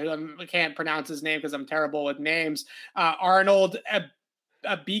 I can't pronounce his name because I'm terrible with names. Arnold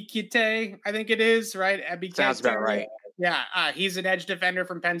Ebiketie, I think it is, right? Ebiketie. Sounds about right. Yeah, he's an edge defender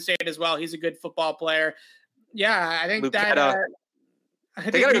from Penn State as well. He's a good football player. Yeah, I think they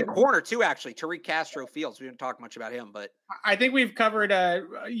got a good corner too, actually. Tariq Castro Fields. We didn't talk much about him, but I think we've covered.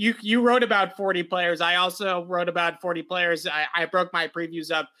 You wrote about 40 players. I also wrote about 40 players. I broke my previews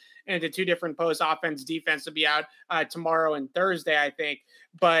up into two different posts. Offense, defense will be out tomorrow and Thursday, I think.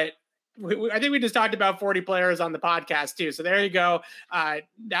 But I think we just talked about 40 players on the podcast too. So there you go.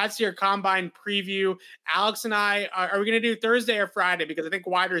 That's your combine preview. Alex and I, are we going to do Thursday or Friday? Because I think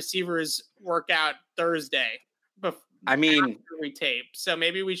wide receivers work out Thursday. We tape, so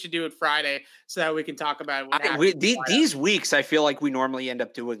maybe we should do it Friday so that we can talk about these weeks. I feel like we normally end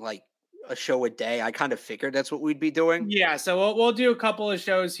up doing like a show a day. I kind of figured that's what we'd be doing. Yeah, so we'll do a couple of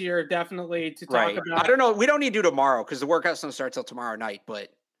shows here definitely to talk about. I don't know. We don't need to do tomorrow because the workout's don't start till tomorrow night. But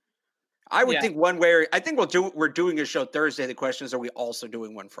I would think I think we're doing a show Thursday. The question is, are we also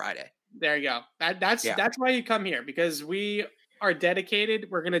doing one Friday? There you go. That's why you come here, because we are dedicated.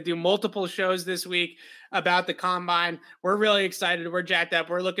 We're going to do multiple shows this week about the combine. We're really excited. We're jacked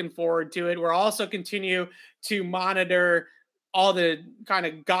up. We're looking forward to it. We're also continue to monitor all the kind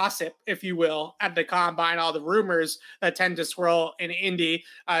of gossip, if you will, at the combine, all the rumors that tend to swirl in Indy,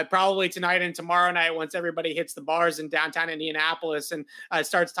 probably tonight and tomorrow night, once everybody hits the bars in downtown Indianapolis and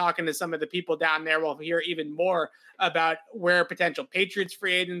starts talking to some of the people down there. We'll hear even more about where potential Patriots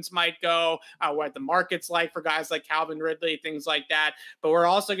free agents might go, what the market's like for guys like Calvin Ridley, things like that. But we're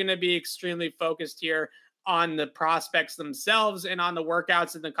also going to be extremely focused here on the prospects themselves and on the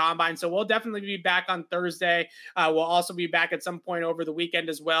workouts in the combine. So we'll definitely be back on Thursday. We'll also be back at some point over the weekend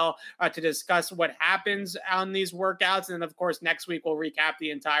as well to discuss what happens on these workouts. And then, of course, next week we'll recap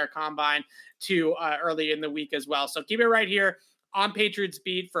the entire combine to early in the week as well. So keep it right here on Patriots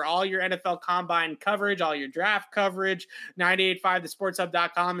Beat for all your NFL combine coverage, all your draft coverage.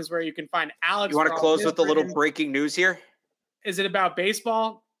 98.5thesportshub.com is where you can find Alex. You want to close with a little breaking news here? Is it about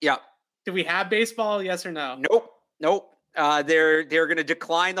baseball? Yeah. Do we have baseball? Yes or no? Nope. They're going to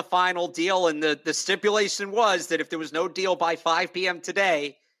decline the final deal, and the stipulation was that if there was no deal by 5 p.m.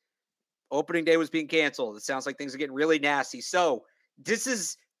 today, opening day was being canceled. It sounds like things are getting really nasty. So this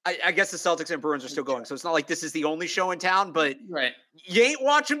is, I guess the Celtics and Bruins are still going. So it's not like this is the only show in town, but you ain't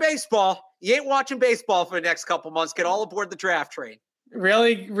watching baseball. You ain't watching baseball for the next couple months. Get all aboard the draft train.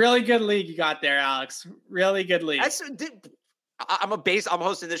 Really, really good league you got there, Alex. Really good league. I'm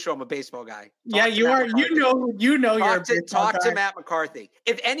hosting this show. I'm a baseball guy. You are. Talk to Matt McCarthy.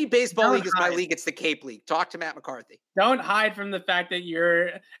 If any baseball league is my league, it's the Cape League. Talk to Matt McCarthy. Don't hide from the fact that you're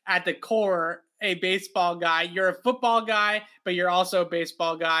at the core a baseball guy. You're a football guy, but you're also a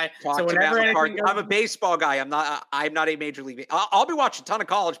basebole guy. So whenever I'm a baseball guy. I'm not a major league. I'll be watching a ton of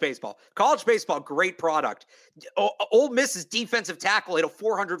college baseball. College baseball, great product. Ole Miss's defensive tackle hit a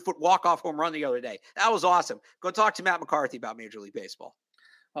 400-foot walk-off home run the other day. That was awesome. Go talk to Matt McCarthy about Major League Baseball.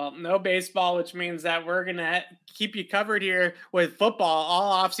 Well, no baseball, which means that we're going to keep you covered here with football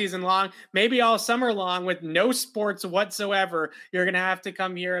all offseason long, maybe all summer long with no sports whatsoever. You're going to have to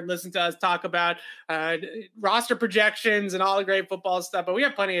come here and listen to us talk about roster projections and all the great football stuff. But we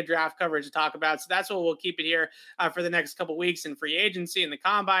have plenty of draft coverage to talk about. So that's what we'll keep it here for the next couple weeks in free agency and the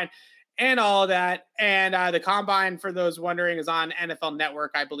combine. and all of that. And the Combine, for those wondering, is on NFL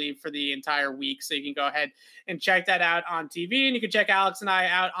Network, I believe, for the entire week. So you can go ahead and check that out on TV. And you can check Alex and I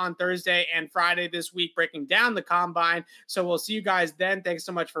out on Thursday and Friday this week, breaking down the Combine. So we'll see you guys then. Thanks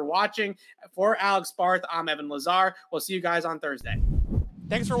so much for watching. For Alex Barth, I'm Evan Lazar. We'll see you guys on Thursday.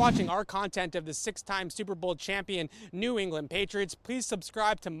 Thanks for watching our content of the 6-time Super Bowl champion New England Patriots. Please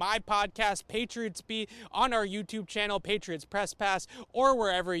subscribe to my podcast, Patriots Beat, on our YouTube channel, Patriots Press Pass, or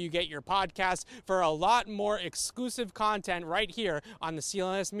wherever you get your podcasts for a lot more exclusive content right here on the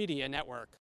CLNS Media Network.